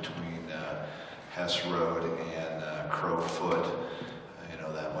connection between Hess Road and Crowfoot.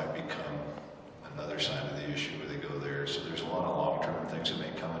 That might become another side of the issue where they go there. So there's a lot of long-term things that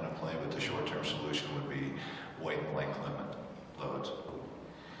may come into play, but the short-term solution would be weight and length limit loads.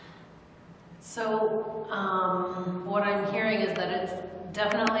 So what I'm hearing is that it's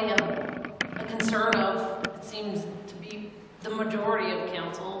definitely a concern of, it seems to be the majority of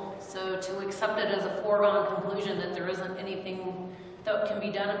council. So to accept it as a foregone conclusion that there isn't anything that can be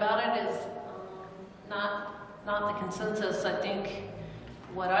done about it is not the consensus. I think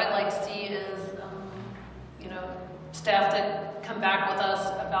what I'd like to see is, staff that come back with us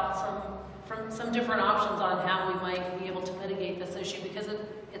about some different options on how we might be able to mitigate this issue, because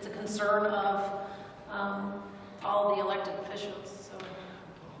it's a concern of all the elected officials. So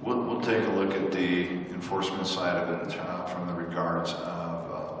We'll take a look at the enforcement side of it from the regards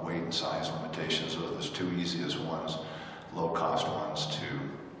of weight and size limitations. So there's two easiest ones, low-cost ones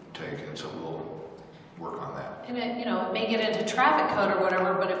to take, and so we'll work on that. And it may get into traffic code or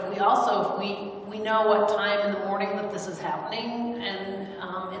whatever, but if we know what time in the morning that this is happening, and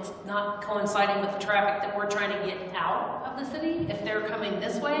it's not coinciding with the traffic that we're trying to get out of the city, if they're coming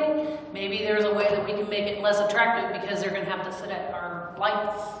this way, maybe there's a way that we can make it less attractive, because they're going to have to sit at our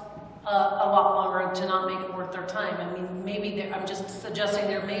lights a lot longer to not make it worth their time. I mean, maybe I'm just suggesting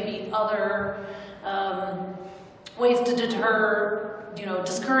there may be other ways to deter,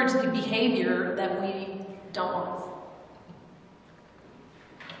 discourage the behavior that we don't want.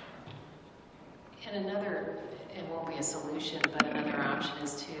 And it won't be a solution, but another option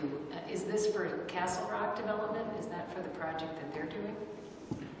is is this for Castle Rock development? Is that for the project that they're doing?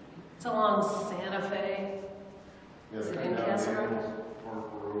 It's along Santa Fe. Is it in Castle Rock?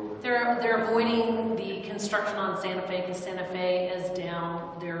 They're avoiding the construction on Santa Fe, because Santa Fe is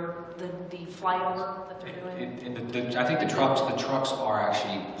down the flyover that they're doing. And I think the trucks are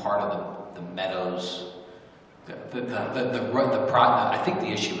actually part of the meadows. I think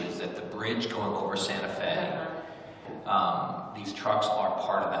the issue is that the bridge going over Santa Fe, these trucks are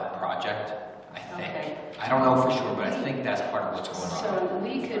part of that project. I think. Okay. I don't know for sure, but I think that's part of what's going on. So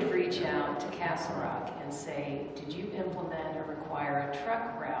we could reach out to Castle Rock and say, did you implement or require a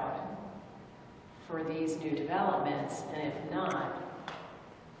truck route for these new developments? And if not,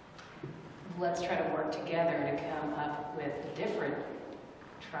 let's try to work together to come up with a different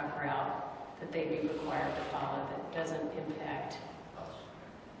truck route that they'd be required to follow that doesn't impact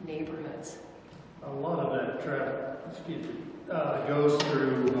neighborhoods. A lot of that traffic, goes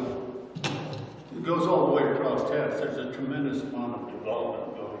through, it goes all the way across Hess. There's a tremendous amount of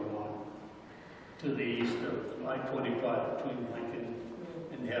development going on to the east of I-25 between Lincoln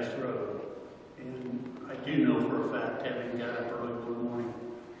and Hess Road. And I do know for a fact, having got up early one morning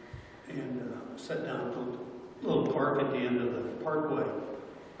and sat down at the little park at the end of the parkway,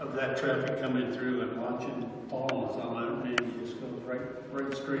 of that traffic coming through and watching Paul's on it, and it just goes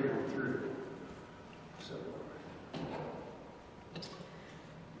right straight on through. So.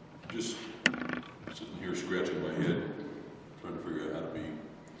 Just sitting here scratching my head, trying to figure out how to be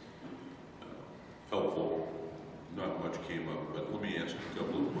helpful. Not much came up, but let me ask a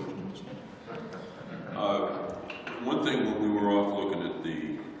couple of questions. One thing, when we were off looking at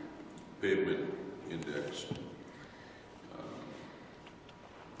the pavement index,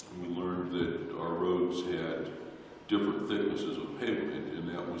 we learned that our roads had different thicknesses of pavement, and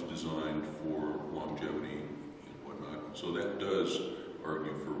that was designed for longevity and whatnot. So that does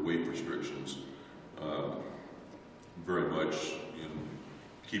argue for weight restrictions, very much in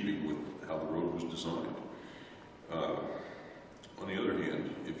keeping with how the road was designed. On the other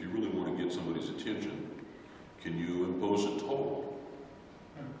hand, if you really want to get somebody's attention, can you impose a toll?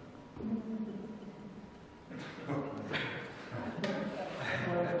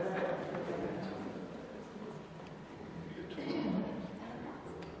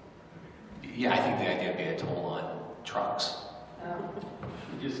 Yeah, I think the idea would be a toll on trucks. Well,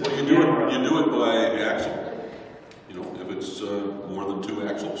 you do it by axle. You know, if it's more than 2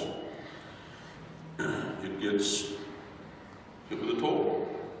 axles, it gets hit with a toll.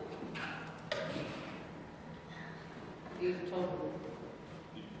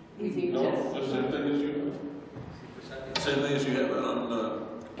 No, the same thing as you have. Same thing as you have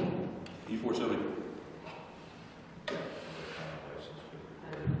on E470.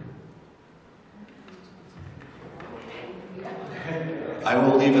 I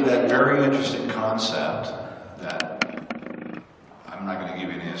will leave it that very interesting concept that I'm not going to give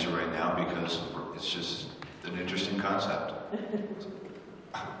you an answer right now because it's just an interesting concept.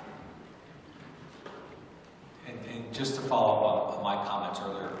 And just to follow up on my comments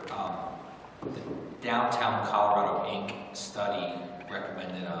earlier, the Downtown Colorado Inc. study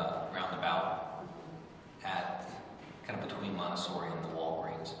recommended a roundabout at kind of between Montessori and the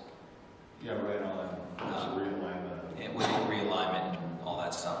Walgreens. Yeah, right on. It with the realignment and all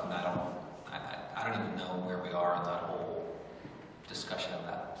that stuff, and I don't even know where we are in that whole discussion of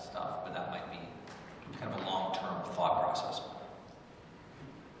that stuff, but that might be kind of a long-term thought process.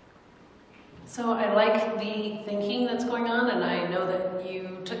 So I like the thinking that's going on, and I know that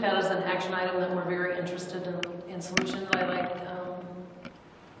you took that as an action item that we're very interested in solutions. I like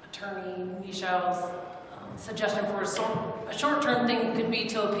Attorney Michel's suggestion for a short-term thing could be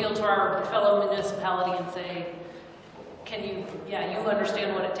to appeal to our fellow municipality and say, can you, you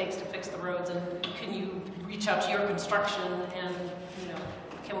understand what it takes to fix the roads, and can you reach out to your construction and,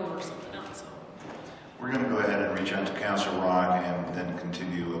 can we work something out? So. We're going to go ahead and reach out to Council Rock and then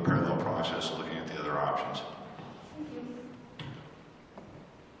continue a parallel process looking at the other options. Thank you.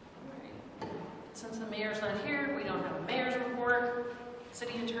 All right. Since the mayor's not here, we don't have a mayor's report.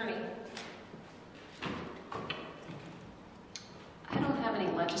 City attorney. I don't have any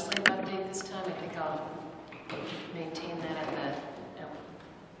legislative update this time. I think I'll maintain that at the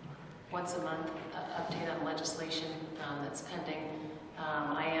once a month update on legislation that's pending.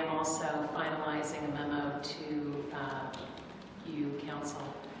 I am also finalizing a memo to you, Council,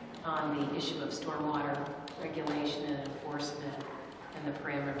 on the issue of stormwater regulation and enforcement and the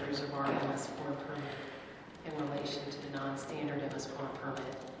parameters of our MS4 permit in relation to the non-standard MS4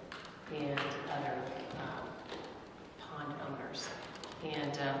 permit and other pond owners.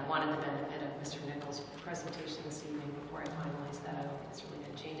 And wanted the benefit of Mr. Nichols' presentation this evening before I finalize that. I don't think it's really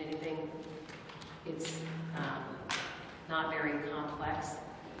going to change anything. It's not very complex,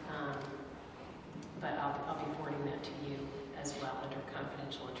 but I'll be forwarding that to you as well under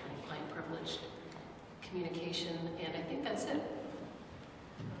confidential attorney-client privileged communication, and I think that's it.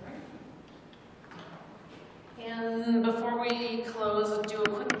 All right. And before we close, do a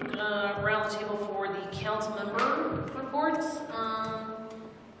quick round the table for the council member reports.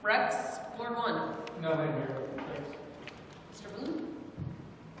 Rex, Ward 1. Nothing here. Thanks. Mr. Bloom.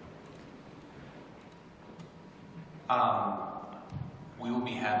 We will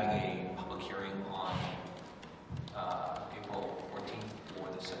be having a public hearing on April 14th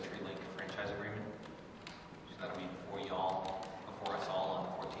for the CenturyLink franchise agreement. So that'll be before us all on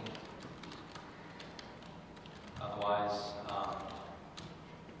the 14th. Otherwise,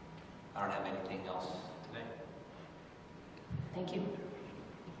 I don't have anything else today. Thank you.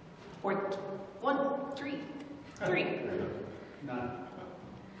 4, 1, 3, 3. None.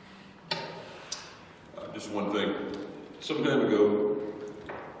 Just one thing. Some time ago,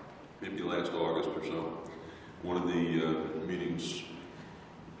 maybe last August or so, one of the meetings,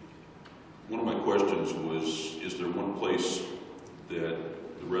 one of my questions was, is there one place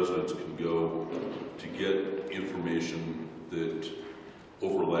that the residents can go to get information that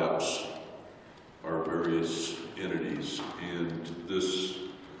overlaps our various entities? And this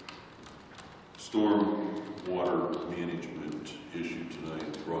stormwater management issue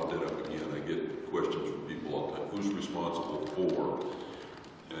tonight brought that up again. I get questions from people all the time. Who's responsible for?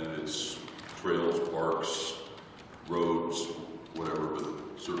 And it's trails, parks, roads, whatever, but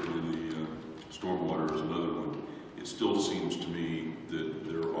certainly the stormwater is another one. It still seems to me that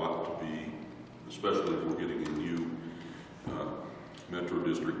there ought to be, especially if we're getting a new Metro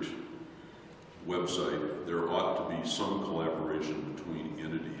District website, there ought to be some collaboration between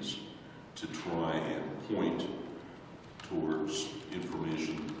entities to try and point towards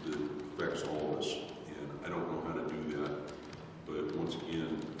information that affects all of us. And I don't know how to do that, but once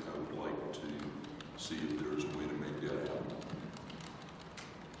again, I would like to see if there's a way to make that happen.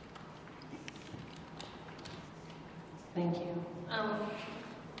 Thank you.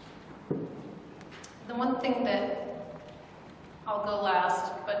 The one thing that I'll go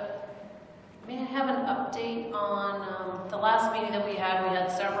last, but may I have an update on the last meeting that we had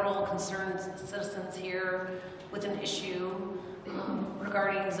several concerned citizens here with an issue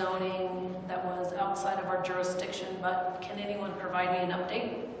regarding zoning that was outside of our jurisdiction, but can anyone provide me an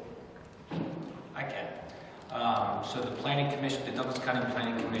update? I can. So the Planning Commission, the Douglas County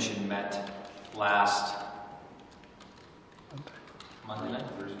Planning Commission met last Monday night?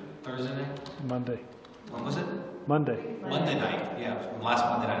 Thursday night? Monday. When was it? Monday. Monday night, yeah, last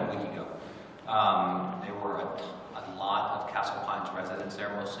Monday night, a week ago. There were a lot of Castle Pines residents there,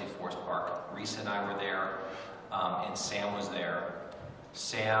 mostly Forest Park. Reese and I were there, and Sam was there.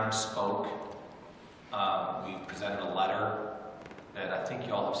 Sam spoke. We presented a letter that I think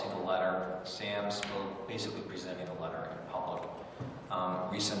you all have seen the letter. Sam spoke, basically presenting the letter in public.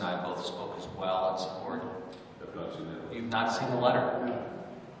 Reese and I both spoke as well in support. I've not seen that. You've not seen the letter?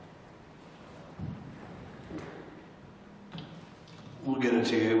 We'll get it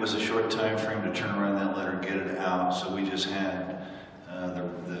to you. It was a short time frame to turn around that letter and get it out, so we just had the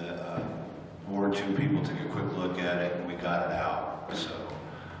board, 2 people took a quick look at it, and we got it out. So,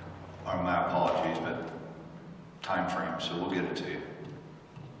 my apologies, but time frame, so we'll get it to you.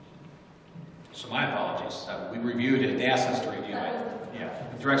 So my apologies. We reviewed it. They asked us to review it. Yeah,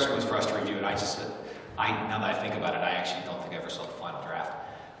 the direction was for us to review it. Now that I think about it, I actually don't think I ever saw the final draft,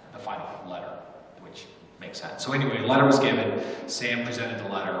 the final letter, which makes sense. So anyway, a letter was given. Sam presented the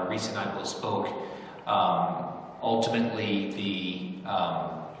letter. Reese and I both spoke. Ultimately, the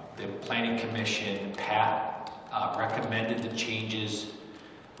Planning Commission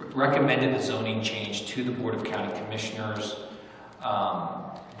recommended the zoning change to the Board of County Commissioners.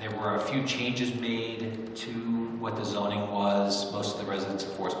 There were a few changes made to what the zoning was. Most of the residents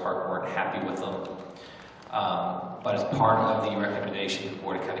of Forest Park weren't happy with them. But as part of the recommendation of the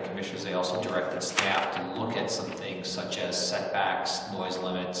Board of County Commissioners, they also directed staff to look at some things such as setbacks, noise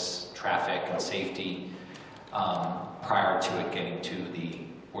limits, traffic, and safety prior to it getting to the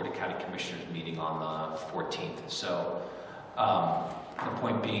Board of County Commissioners meeting on the 14th. So the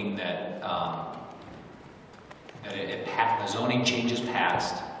point being that, the zoning changes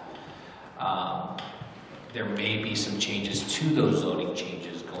passed. There may be some changes to those zoning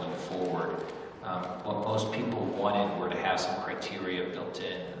changes going forward. What most people wanted were to have some criteria built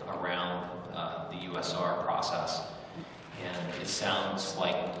in around the USR process. And it sounds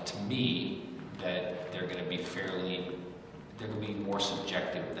like to me that they're going to be more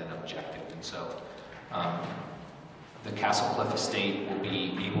subjective than objective. And so the Castle Cliff estate will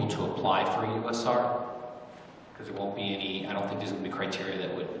be able to apply for USR because there won't be any, I don't think there's going to be criteria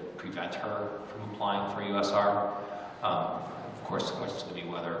that would prevent her from applying for USR. Of course, the question is going to be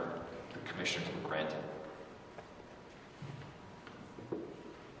whether the commissioners would grant it.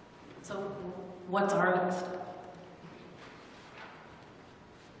 So what's our next step?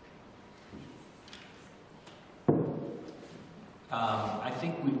 I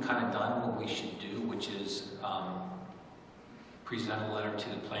think we've kind of done what we should do, which is present a letter to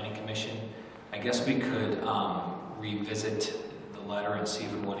the Planning Commission. I guess we could revisit the letter and see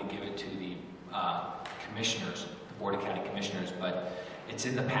if we want to give it to the commissioners, the Board of County Commissioners, but it's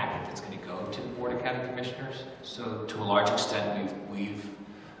in the packet that's going to go to the Board of County Commissioners. So to a large extent, we've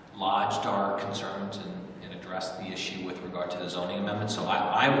lodged our concerns and addressed the issue with regard to the zoning amendment. So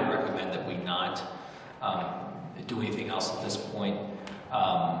I would recommend that we not do anything else at this point.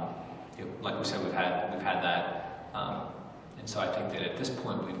 Like we said, we've had that, and so I think that at this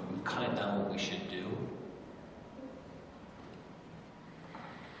point we've kind of done what we should do.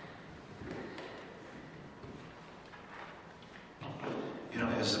 You know,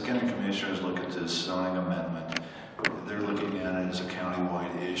 as the county commissioners look at this zoning amendment, they're looking at it as a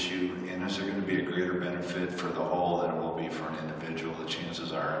countywide issue, and is there going to be a greater benefit for the whole than it will be for an individual? The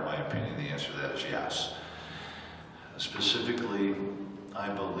chances are, in my opinion, the answer to that is yes. Specifically, I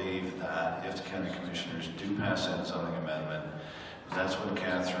believe that if the county commissioners do pass that zoning amendment, that's when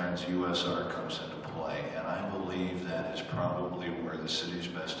Catherine's USR comes into play, and I believe that is probably where the city's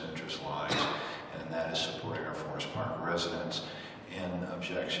best interest lies, and that is supporting our Forest Park residents in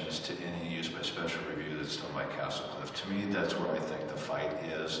objections to any use by special review that's done by Castle Cliff. To me, that's where I think the fight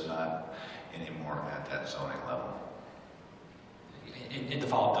is, not anymore at that zoning level. In the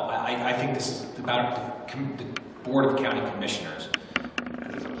follow-up, I think this is about the Board of County Commissioners.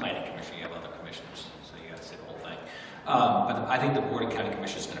 There's a planning commission, you have other commissioners, so you got to say the whole thing. But I think the Board of County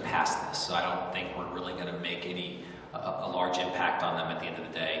Commissioners is going to pass this, so I don't think we're really going to make a large impact on them at the end of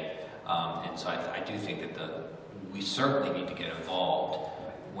the day. And so I do think that we certainly need to get involved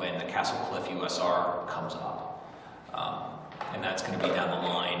when the Castle Cliff USR comes up. And that's going to be down the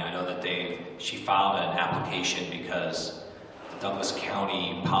line. I know that she filed an application because the Douglas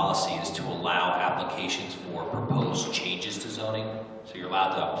County policy is to allow applications for proposed changes to zoning. So you're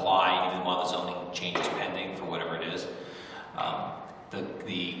allowed to apply even while the zoning change is pending for whatever it is.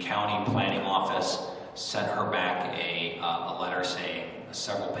 The county planning office sent her back a letter saying, a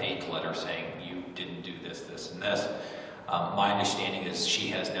several-page letter saying, you didn't do this, this, and this. My understanding is she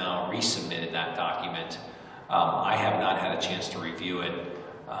has now resubmitted that document. I have not had a chance to review it.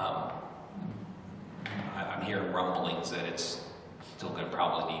 I'm hearing rumblings that it's still going to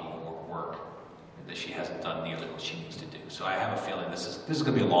probably need more work, and that she hasn't done nearly what she needs to do. So I have a feeling this is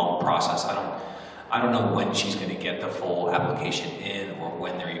going to be a long process. I don't know when she's going to get the full application in, or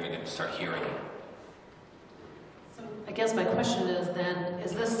when they're even going to start hearing it. I guess my question is then,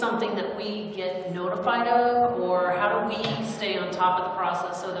 is this something that we get notified of, or how do we stay on top of the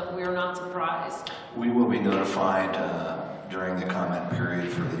process so that we're not surprised? We will be notified during the comment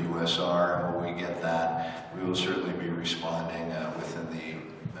period for the USR, and when we get that, we will certainly be responding within the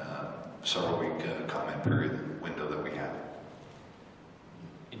several-week comment period window that we have.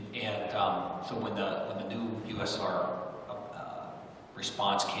 And so when the new USR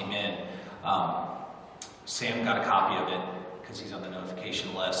response came in, Sam got a copy of it because he's on the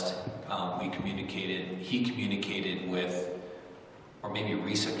notification list. He communicated with, or maybe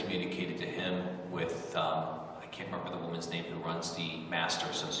Risa communicated to him with, I can't remember the woman's name who runs the Master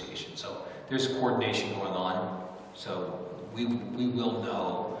Association. So there's coordination going on. So we will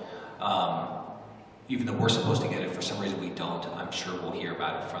know, even though we're supposed to get it, for some reason we don't. I'm sure we'll hear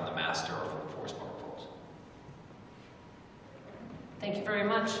about it from the Master or from the Forest Park folks. Thank you very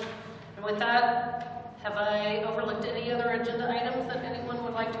much. And with that, have I overlooked any other agenda items that anyone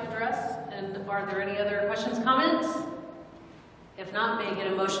would like to address? And are there any other questions, comments? If not, may I get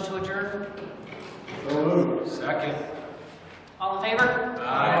a motion to adjourn? Second. All in favor?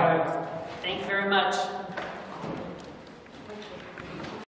 Aye.